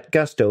 Let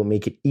Gusto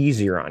make it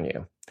easier on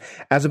you.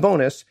 As a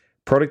bonus,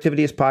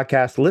 Productivityist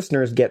podcast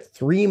listeners get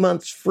 3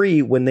 months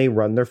free when they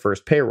run their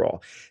first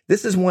payroll.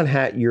 This is one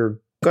hat you're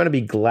going to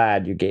be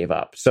glad you gave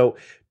up. So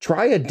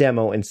try a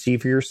demo and see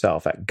for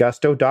yourself at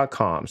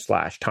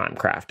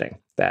gusto.com/timecrafting.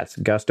 That's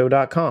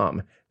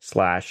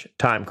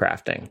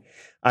gusto.com/timecrafting.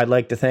 I'd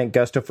like to thank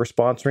Gusto for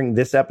sponsoring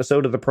this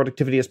episode of the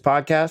Productivityist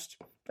podcast.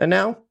 And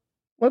now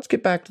let's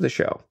get back to the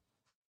show.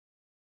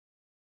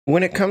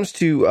 When it comes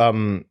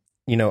to,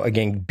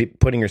 again,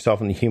 putting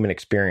yourself in the human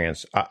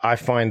experience, I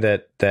find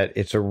that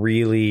it's a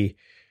really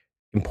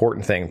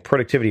important thing,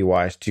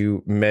 productivity-wise,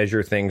 to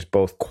measure things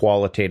both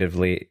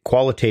qualitatively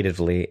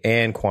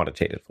and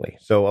quantitatively.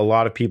 So a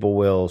lot of people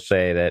will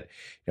say that,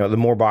 the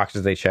more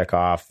boxes they check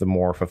off, the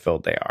more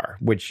fulfilled they are,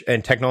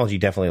 and technology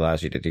definitely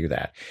allows you to do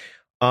that.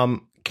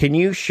 Can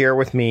you share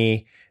with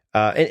me,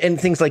 and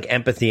things like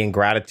empathy and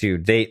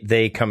gratitude,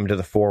 they come to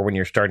the fore when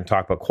you're starting to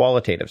talk about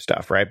qualitative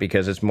stuff, right?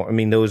 Because it's more,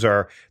 those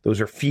are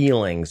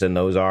feelings and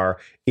those are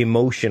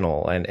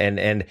emotional and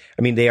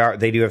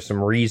they do have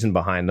some reason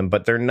behind them,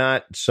 but they're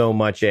not so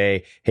much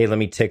hey, let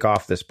me tick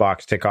off this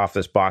box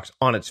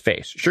on its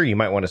face. Sure, you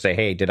might want to say,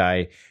 hey, did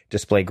I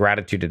display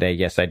gratitude today?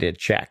 Yes, I did.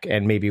 Check.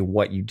 And maybe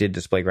what you did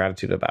display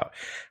gratitude about.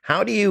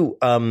 How do you,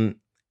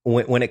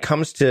 when it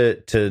comes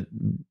to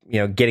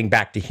getting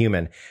back to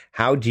human,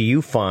 how do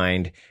you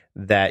find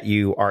that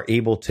you are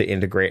able to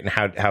integrate, and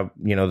how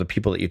the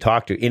people that you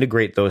talk to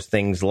integrate those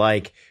things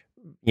like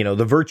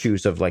the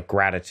virtues of like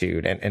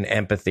gratitude and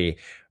empathy,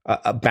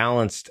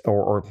 balanced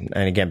and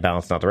again,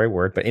 balanced not the right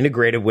word, but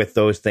integrated with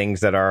those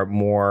things that are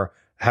more,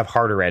 have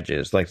harder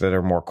edges, like that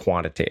are more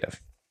quantitative?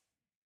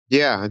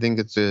 Yeah, I think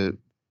it's a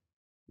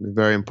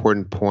very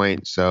important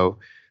point. So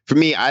for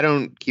me, I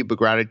don't keep a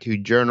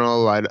gratitude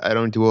journal. I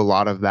don't do a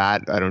lot of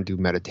that. I don't do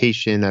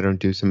meditation. I don't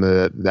do some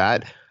of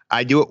that.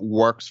 I do what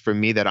works for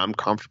me, that I'm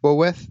comfortable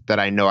with, that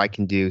I know I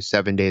can do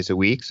 7 days a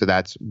week. So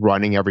that's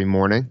running every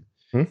morning.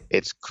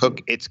 It's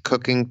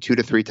cooking 2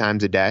 to 3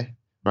 times a day.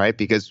 right?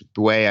 Because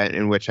the way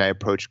in which I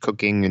approach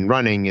cooking and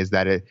running is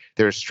that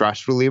they're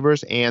stress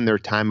relievers and they're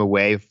time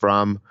away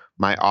from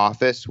my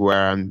office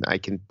where I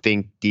can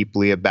think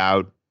deeply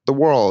about the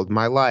world,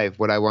 my life,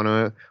 what I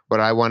want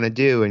to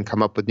do, and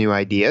come up with new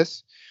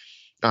ideas.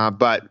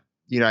 But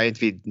I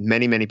interviewed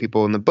many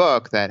people in the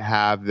book that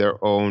have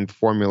their own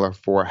formula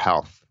for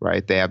health,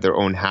 right? They have their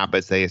own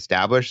habits they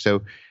establish.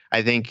 So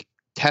I think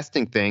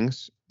testing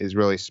things is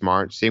really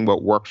smart, seeing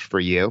what works for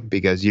you,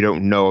 because you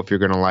don't know if you're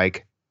going to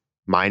like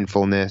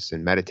mindfulness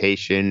and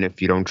meditation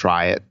if you don't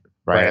try it,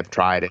 right? I've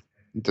tried it.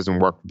 It doesn't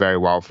work very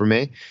well for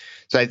me.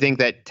 So I think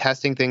that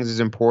testing things is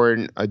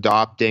important,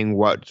 adopting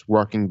what's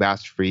working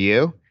best for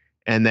you,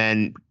 and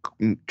then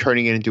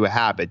turning it into a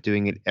habit,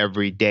 doing it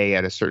every day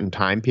at a certain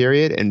time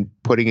period and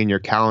putting in your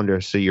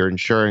calendar so you're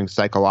ensuring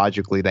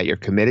psychologically that you're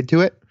committed to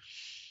it.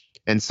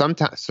 And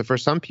sometimes, so for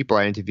some people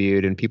I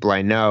interviewed and people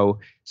I know,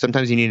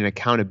 sometimes you need an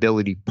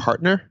accountability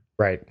partner.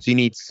 Right. So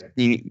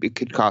it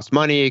could cost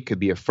money. It could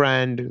be a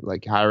friend,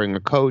 like hiring a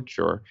coach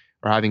or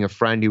having a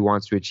friend who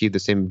wants to achieve the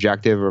same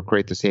objective or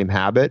create the same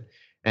habit.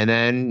 And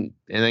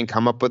then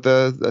come up with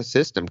a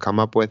system, come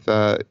up with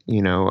an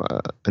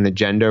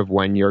agenda of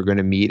when you're going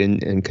to meet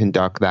and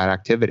conduct that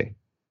activity.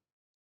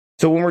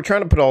 So when we're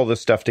trying to put all this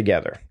stuff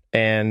together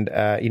and,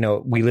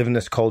 we live in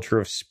this culture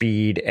of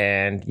speed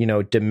and,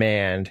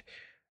 demand,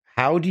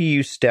 how do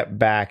you step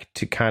back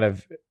to kind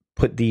of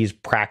put these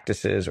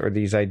practices or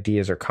these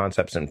ideas or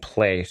concepts in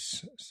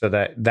place so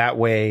that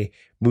way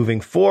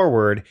moving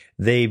forward,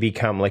 they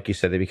become, like you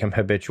said, they become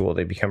habitual,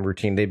 they become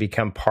routine, they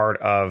become part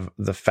of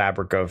the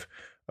fabric of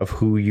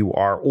who you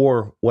are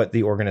or what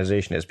the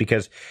organization is?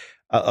 Because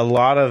a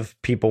lot of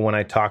people, when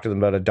I talk to them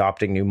about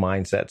adopting new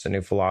mindsets and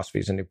new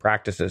philosophies and new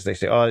practices, they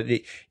say,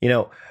 why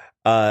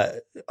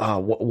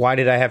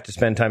did I have to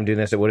spend time doing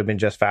this? It would have been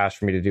just fast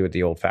for me to do it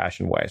the old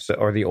fashioned way,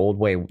 or the old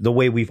way, the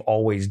way we've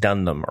always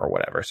done them or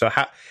whatever. So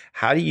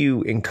how do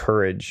you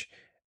encourage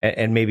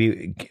and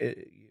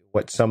maybe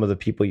what some of the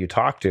people you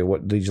talk to,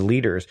 what these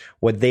leaders,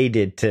 what they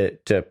did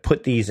to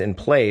put these in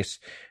place,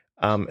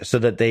 so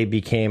that they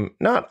became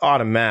not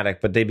automatic,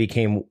 but they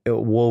became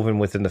woven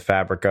within the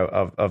fabric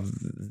of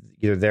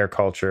either their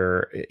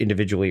culture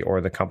individually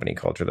or the company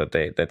culture that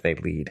they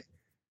lead?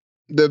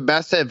 The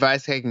best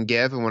advice I can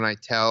give, and when I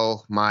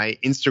tell my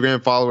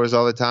Instagram followers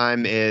all the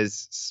time,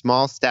 is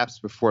small steps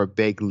before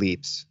big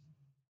leaps.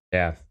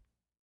 Yeah.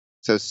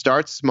 So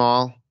start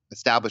small,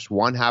 establish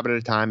one habit at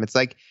a time. It's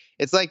like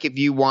if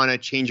you want to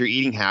change your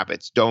eating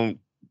habits, don't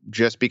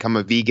just become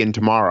a vegan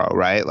tomorrow,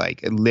 right?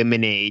 Like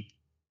eliminate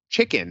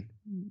chicken,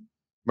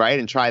 right?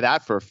 And try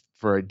that for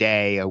a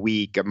day, a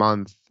week, a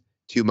month,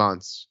 2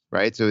 months,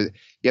 right? So you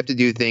have to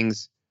do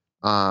things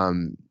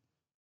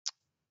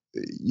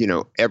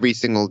every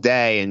single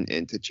day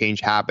and to change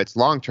habits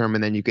long term,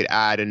 and then you could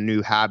add a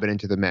new habit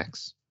into the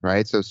mix,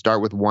 right? So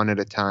start with one at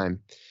a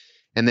time,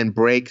 and then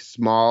break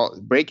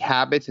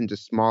habits into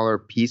smaller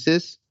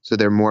pieces so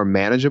they're more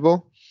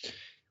manageable.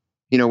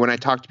 When I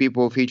talk to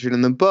people featured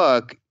in the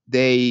book,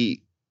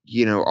 they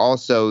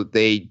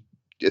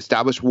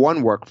establish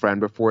one work friend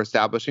before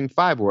establishing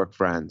 5 work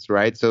friends,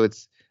 right? So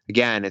it's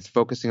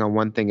focusing on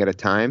one thing at a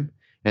time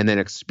and then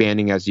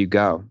expanding as you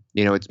go.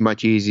 It's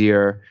much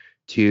easier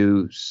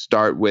to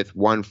start with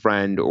one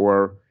friend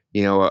or,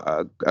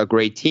 a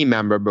great team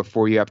member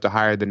before you have to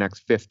hire the next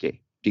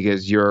 50,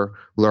 because you're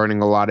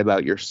learning a lot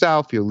about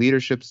yourself, your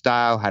leadership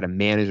style, how to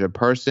manage a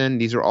person.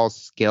 These are all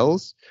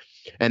skills.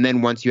 And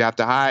then once you have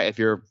to hire, if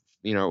your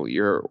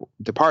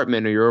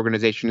department or your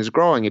organization is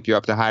growing, if you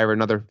have to hire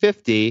another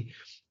 50,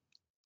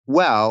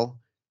 well,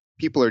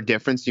 people are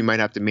different, so you might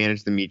have to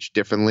manage them each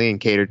differently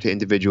and cater to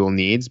individual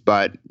needs,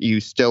 but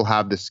you still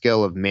have the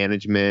skill of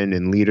management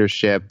and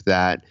leadership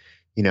that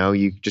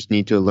you just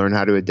need to learn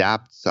how to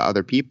adapt to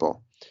other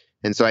people.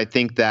 And so I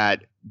think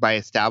that by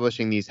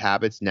establishing these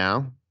habits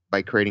now,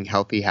 by creating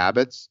healthy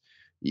habits,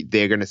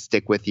 they're going to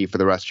stick with you for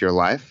the rest of your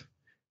life.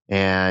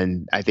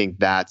 And I think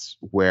that's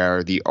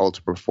where the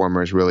ultra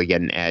performers really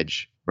get an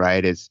edge,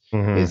 right? It's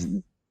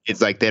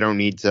like they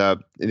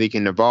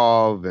can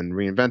evolve and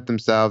reinvent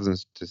themselves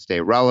and to stay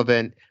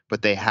relevant,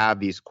 but they have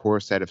these core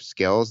set of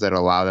skills that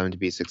allow them to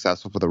be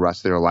successful for the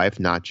rest of their life,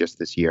 not just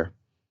this year.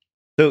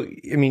 So,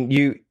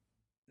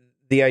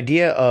 the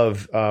idea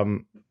of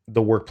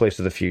the workplace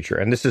of the future,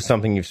 and this is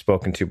something you've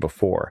spoken to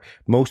before.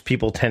 Most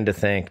people tend to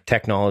think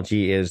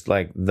technology is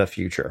like the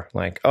future.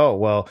 Like, oh,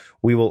 well,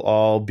 we will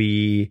all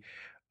be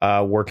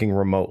working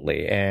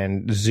remotely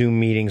and Zoom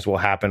meetings will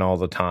happen all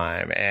the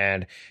time.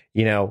 And,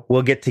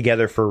 we'll get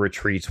together for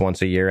retreats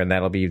once a year and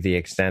that'll be the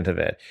extent of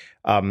it.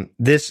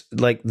 This,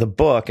 like the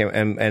book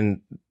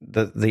and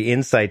the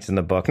insights in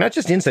the book, not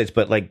just insights,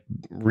 but like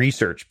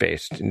research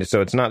based. And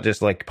so it's not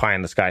just like pie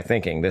in the sky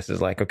thinking. This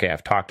is like, okay,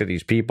 I've talked to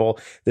these people.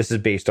 This is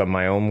based on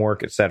my own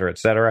work, et cetera, et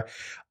cetera.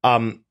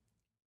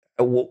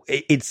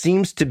 It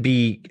seems to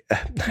be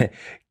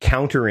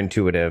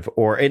counterintuitive,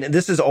 and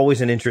this is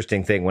always an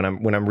interesting thing when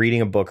I'm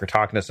reading a book or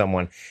talking to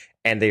someone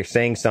and they're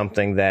saying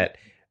something that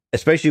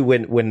especially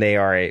when they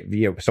are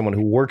someone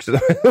who works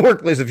at the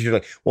workplace of the future,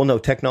 like, well, no,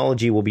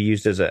 technology will be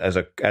used as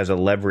a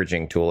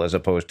leveraging tool as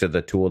opposed to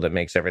the tool that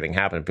makes everything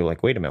happen. People are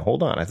like, wait a minute,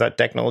 hold on, I thought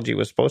technology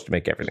was supposed to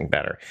make everything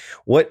better.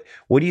 What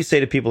do you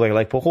say to people that are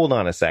like, well, hold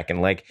on a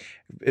second, like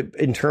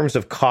in terms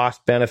of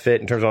cost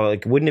benefit, in terms of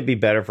like, wouldn't it be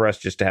better for us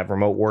just to have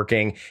remote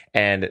working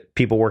and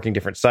people working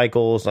different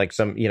cycles? Like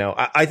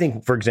I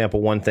think, for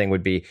example, one thing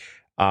would be,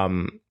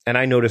 and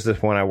I noticed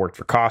this when I worked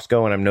for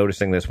Costco, and I'm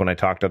noticing this when I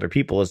talk to other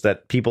people, is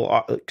that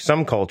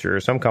some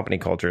company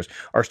cultures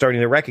are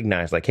starting to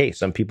recognize, like, hey,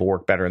 some people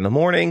work better in the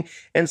morning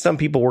and some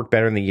people work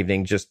better in the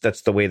evening. Just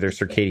that's the way their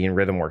circadian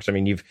rhythm works. I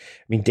mean,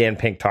 Dan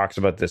Pink talks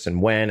about this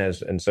in When,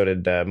 and so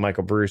did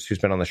Michael Bruce, who's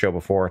been on the show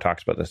before,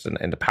 talks about this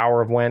in The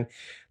Power of When.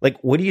 Like,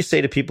 what do you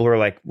say to people who are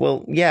like,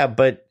 well, yeah,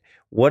 but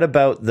what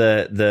about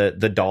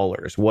the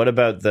dollars? What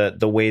about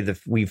the way that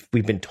we've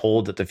been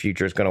told that the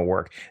future is going to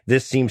work?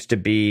 This seems to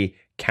be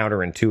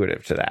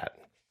counterintuitive to that.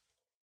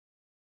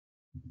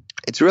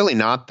 It's really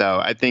not, though.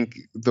 I think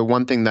the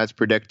one thing that's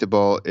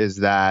predictable is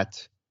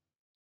that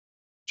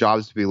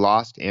jobs will be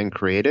lost and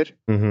created.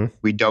 Mm-hmm.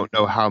 We don't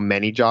know how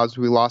many jobs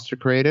will be lost or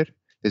created.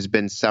 There's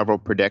been several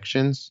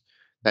predictions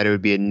that it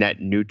would be a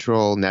net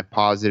neutral, net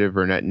positive,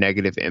 or net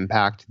negative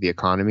impact to the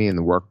economy and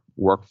the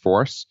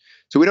workforce.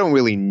 So we don't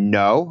really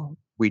know.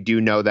 We do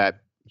know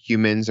that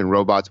humans and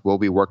robots will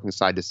be working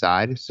side to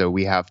side. So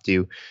we have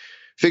to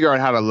figure out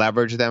how to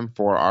leverage them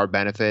for our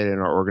benefit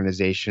and our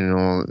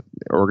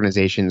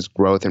organization's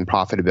growth and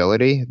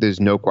profitability.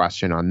 There's no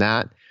question on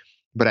that.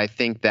 But I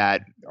think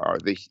that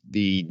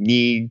the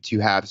need to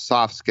have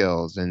soft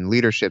skills and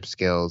leadership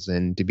skills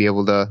and to be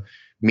able to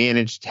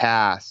manage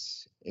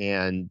tasks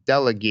and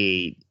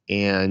delegate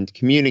and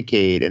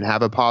communicate and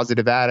have a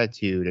positive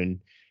attitude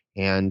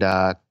and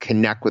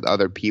connect with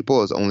other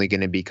people is only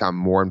going to become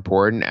more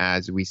important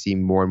as we see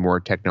more and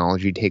more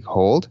technology take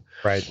hold.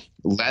 Right.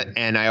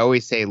 And I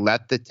always say,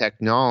 let the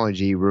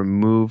technology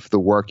remove the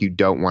work you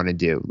don't want to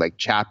do. Like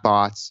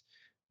chatbots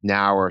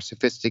now are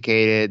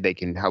sophisticated. They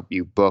can help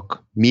you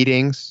book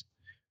meetings.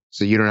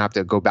 So you don't have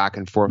to go back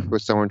and forth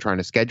with someone trying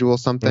to schedule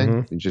something.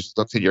 Mm-hmm. It just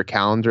looks at your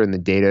calendar and the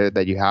data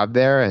that you have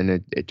there, and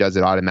it does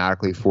it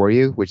automatically for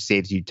you, which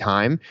saves you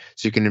time.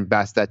 So you can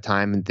invest that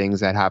time in things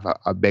that have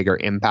a bigger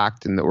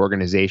impact in the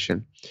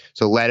organization.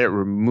 So let it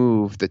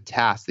remove the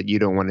tasks that you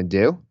don't want to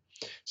do.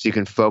 So you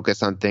can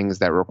focus on things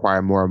that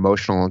require more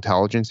emotional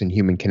intelligence and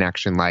human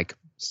connection, like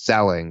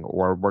selling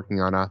or working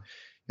on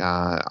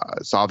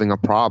solving a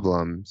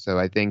problem. So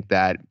I think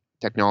that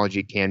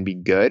technology can be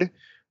good.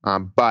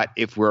 But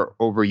if we're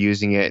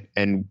overusing it,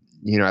 and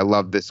I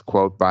love this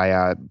quote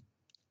by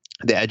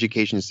the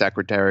education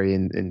secretary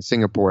in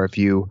Singapore: if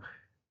you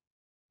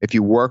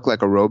work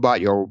like a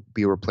robot, you'll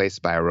be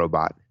replaced by a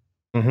robot.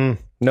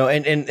 Mm-hmm. No,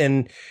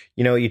 and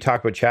you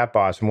talk about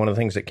chatbots, and one of the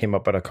things that came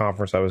up at a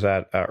conference I was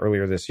at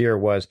earlier this year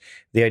was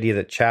the idea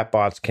that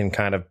chatbots can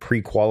kind of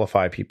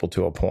pre-qualify people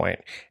to a point,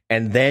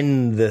 and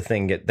then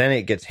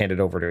it gets handed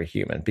over to a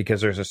human,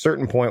 because there's a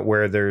certain point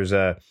where there's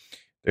a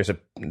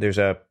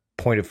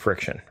point of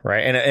friction,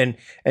 right?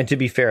 And to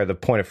be fair, the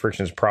point of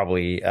friction is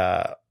probably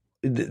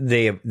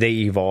they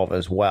evolve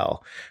as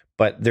well,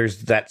 but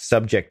there's that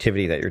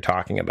subjectivity that you're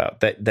talking about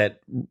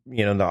that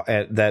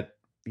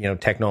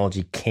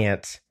technology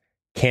can't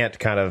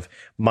kind of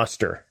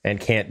muster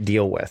and can't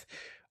deal with.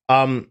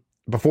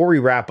 Before we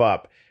wrap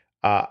up,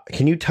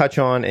 can you touch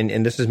on,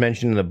 and this is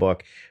mentioned in the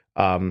book,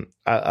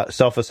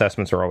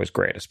 self-assessments are always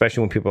great, especially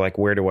when people are like,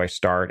 where do I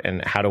start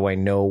and how do I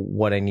know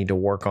what I need to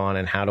work on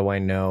and how do I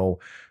know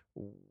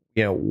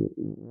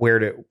where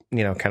to,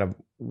 kind of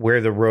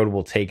where the road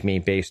will take me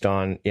based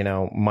on,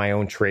 my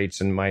own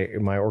traits and my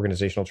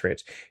organizational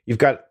traits.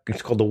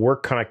 It's called the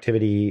Work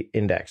Connectivity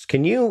Index.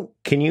 Can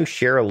you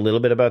share a little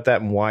bit about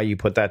that and why you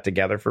put that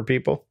together for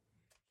people?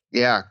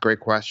 Yeah,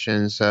 great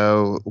question.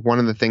 So one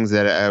of the things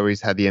that I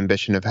always had the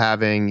ambition of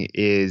having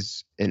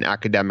is an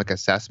academic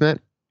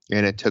assessment.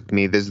 And it took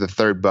me, this is the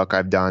third book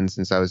I've done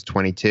since I was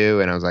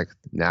 22. And I was like,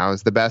 now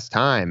is the best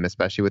time,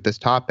 especially with this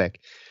topic.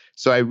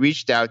 So I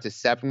reached out to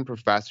 7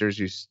 professors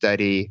who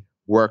study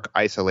work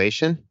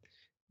isolation,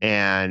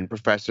 and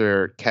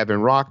Professor Kevin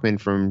Rockman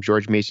from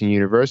George Mason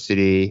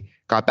University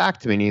got back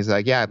to me and he's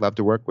like, yeah, I'd love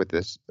to work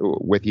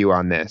with you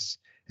on this.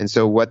 And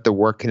so what the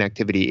Work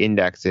Connectivity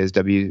Index is,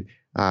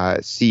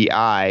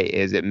 WCI,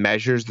 is it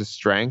measures the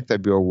strength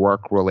of your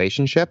work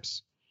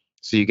relationships.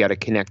 So you get a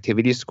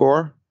connectivity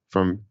score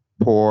from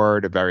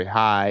poor to very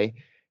high.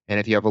 And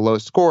if you have a low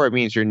score, it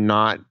means you're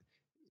not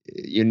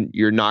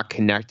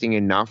connecting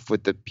enough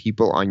with the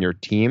people on your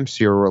team.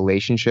 So your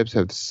relationships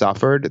have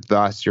suffered.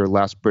 Thus, you're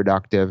less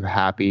productive,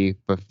 happy,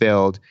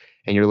 fulfilled,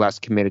 and you're less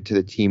committed to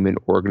the team and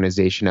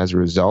organization as a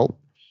result.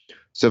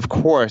 So, of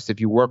course,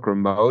 if you work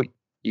remote,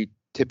 you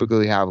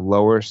typically have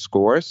lower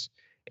scores.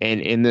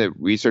 And in the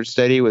research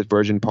study with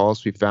Virgin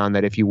Pulse, we found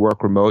that if you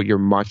work remote, you're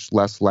much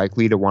less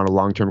likely to want a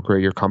long-term career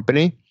at your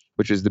company,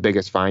 which is the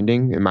biggest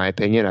finding, in my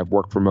opinion. I've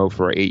worked remote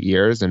for 8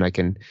 years, and I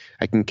can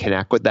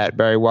connect with that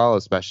very well,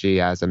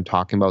 especially as I'm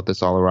talking about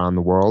this all around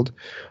the world.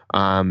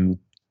 And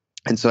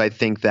so I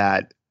think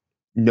that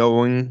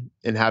knowing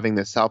and having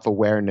the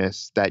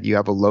self-awareness that you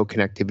have a low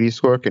connectivity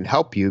score can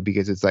help you,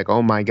 because it's like,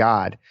 oh my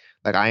God,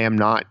 like I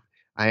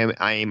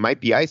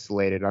might be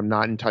isolated. I'm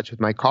not in touch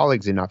with my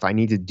colleagues enough. I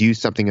need to do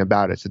something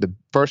about it. So the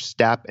first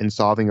step in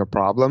solving a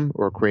problem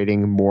or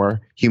creating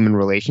more human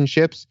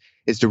relationships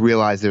is to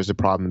realize there's a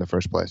problem in the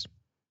first place.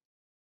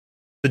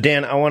 So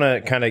Dan, I want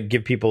to kind of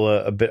give people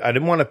a bit. I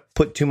didn't want to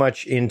put too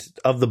much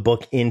of the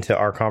book into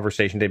our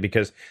conversation today,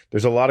 because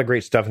there's a lot of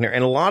great stuff in there.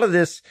 And a lot of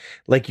this,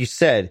 like you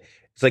said,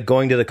 it's like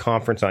going to the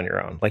conference on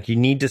your own. Like you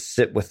need to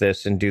sit with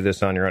this and do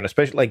this on your own,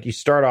 especially like you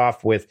start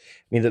off with,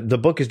 I mean, the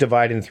book is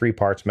divided in 3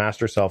 parts: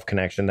 master self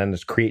connection, then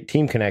there's create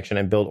team connection,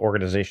 and build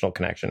organizational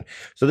connection.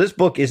 So this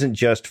book isn't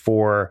just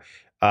for,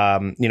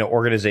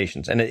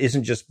 organizations, and it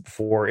isn't just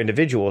for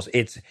individuals.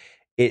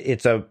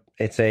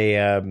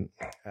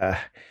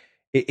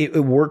 It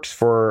works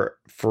for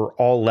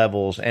all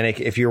levels. And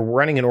if you're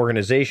running an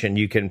organization,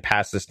 you can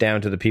pass this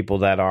down to the people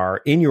that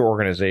are in your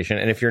organization.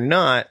 And if you're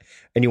not,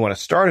 and you want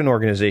to start an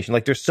organization,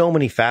 like there's so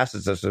many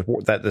facets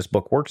that this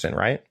book works in,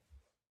 right?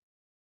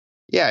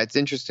 Yeah, it's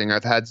interesting.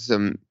 I've had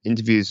some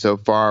interviews so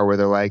far where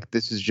they're like,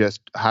 this is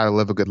just how to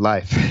live a good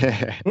life.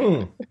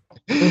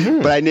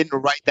 Mm-hmm. But I didn't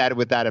write that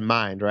with that in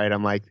mind, right?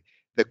 I'm like,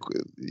 I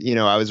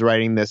was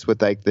writing this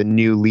with like the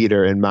new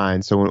leader in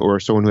mind. Someone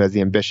who has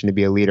the ambition to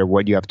be a leader.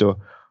 What do you have to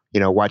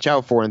watch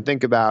out for and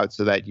think about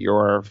so that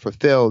you're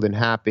fulfilled and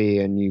happy,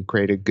 and you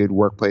create a good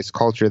workplace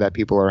culture that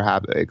people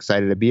are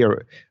excited to be a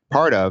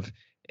part of.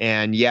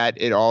 And yet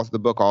the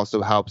book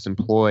also helps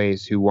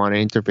employees who want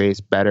to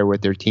interface better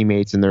with their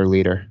teammates and their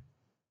leader.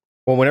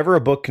 Well, whenever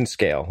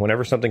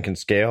something can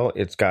scale,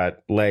 it's got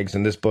legs.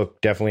 And this book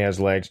definitely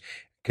has legs,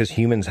 because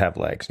humans have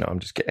legs. No, I'm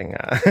just kidding.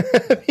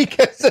 The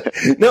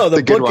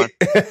book.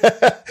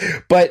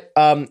 But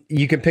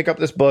you can pick up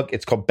this book.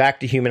 It's called Back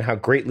to Human: How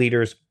Great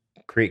Leaders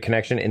Create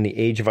Connection in the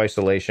Age of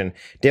Isolation.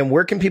 Dan,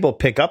 where can people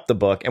pick up the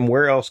book, and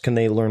where else can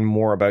they learn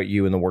more about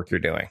you and the work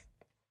you're doing?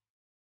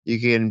 You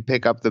can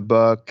pick up the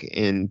book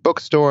in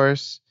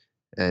bookstores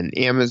and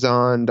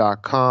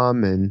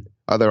Amazon.com and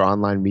other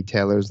online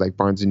retailers like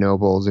Barnes &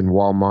 Nobles and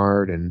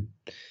Walmart.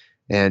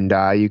 And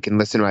you can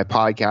listen to my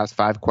podcast,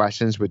 5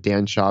 Questions with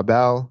Dan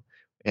Schawbel,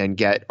 and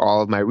get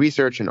all of my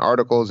research and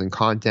articles and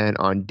content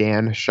on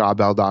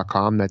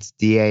danschawbel.com. That's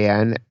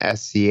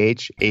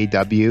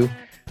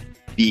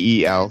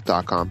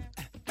DANSCHAWBEL.com.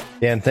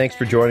 Dan, thanks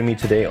for joining me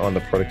today on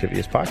the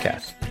Productivityist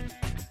podcast.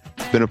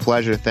 It's been a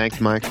pleasure. Thanks,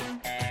 Mike.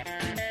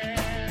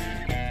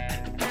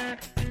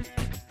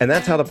 And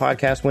that's how the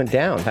podcast went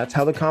down. That's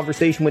how the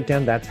conversation went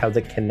down. That's how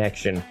the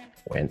connection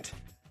went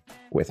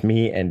with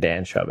me and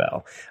Dan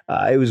Schawbel.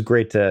 It was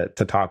great to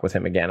talk with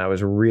him again. I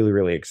was really,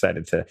 really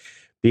excited to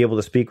be able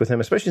to speak with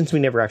him, especially since we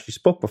never actually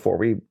spoke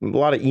before. A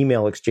lot of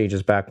email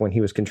exchanges back when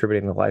he was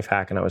contributing to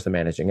Lifehack and I was the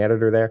managing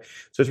editor there.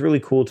 So it's really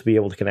cool to be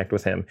able to connect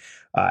with him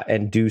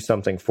and do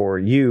something for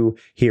you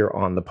here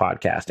on the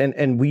podcast.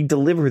 And we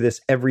deliver this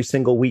every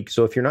single week.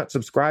 So if you're not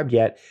subscribed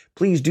yet,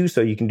 please do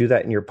so. You can do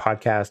that in your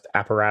podcast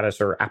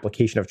apparatus or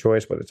application of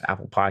choice, whether it's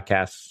Apple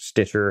Podcasts,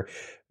 Stitcher,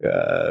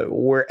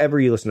 wherever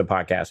you listen to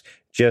podcasts.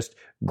 Just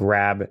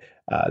grab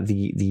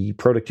the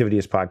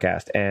Productivityist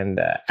podcast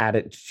and add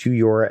it to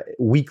your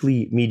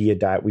weekly media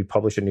diet. We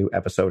publish a new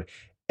episode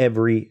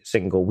every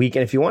single week.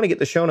 And if you want to get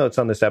the show notes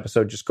on this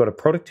episode, just go to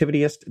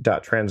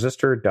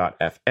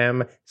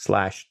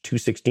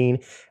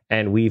productivityist.transistor.fm/216,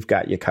 and we've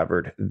got you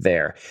covered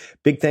there.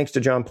 Big thanks to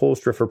John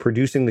Polstra for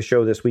producing the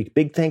show this week.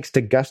 Big thanks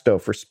to Gusto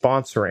for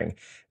sponsoring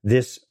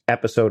this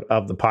episode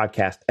of the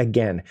podcast.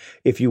 Again,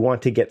 if you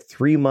want to get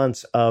 3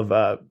 months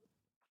of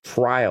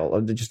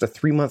trial, just a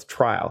 3-month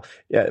trial,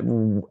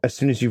 as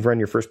soon as you've run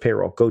your first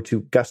payroll, go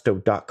to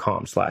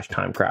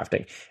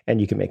gusto.com/timecrafting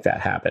and you can make that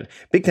happen.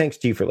 Big thanks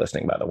to you for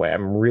listening, by the way.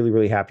 I'm really,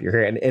 really happy you're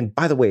here. And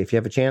by the way, if you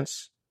have a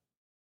chance,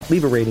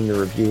 leave a rating or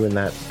review in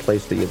that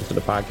place that you listen to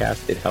the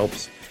podcast. It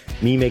helps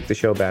me make the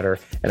show better,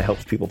 and it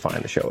helps people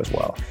find the show as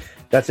well.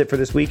 That's it for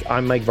this week.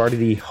 I'm Mike Vardy,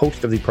 the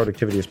host of the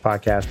Productivityist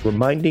podcast,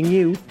 reminding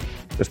you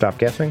to stop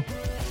guessing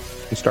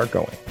and start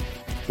going.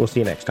 We'll see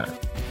you next time.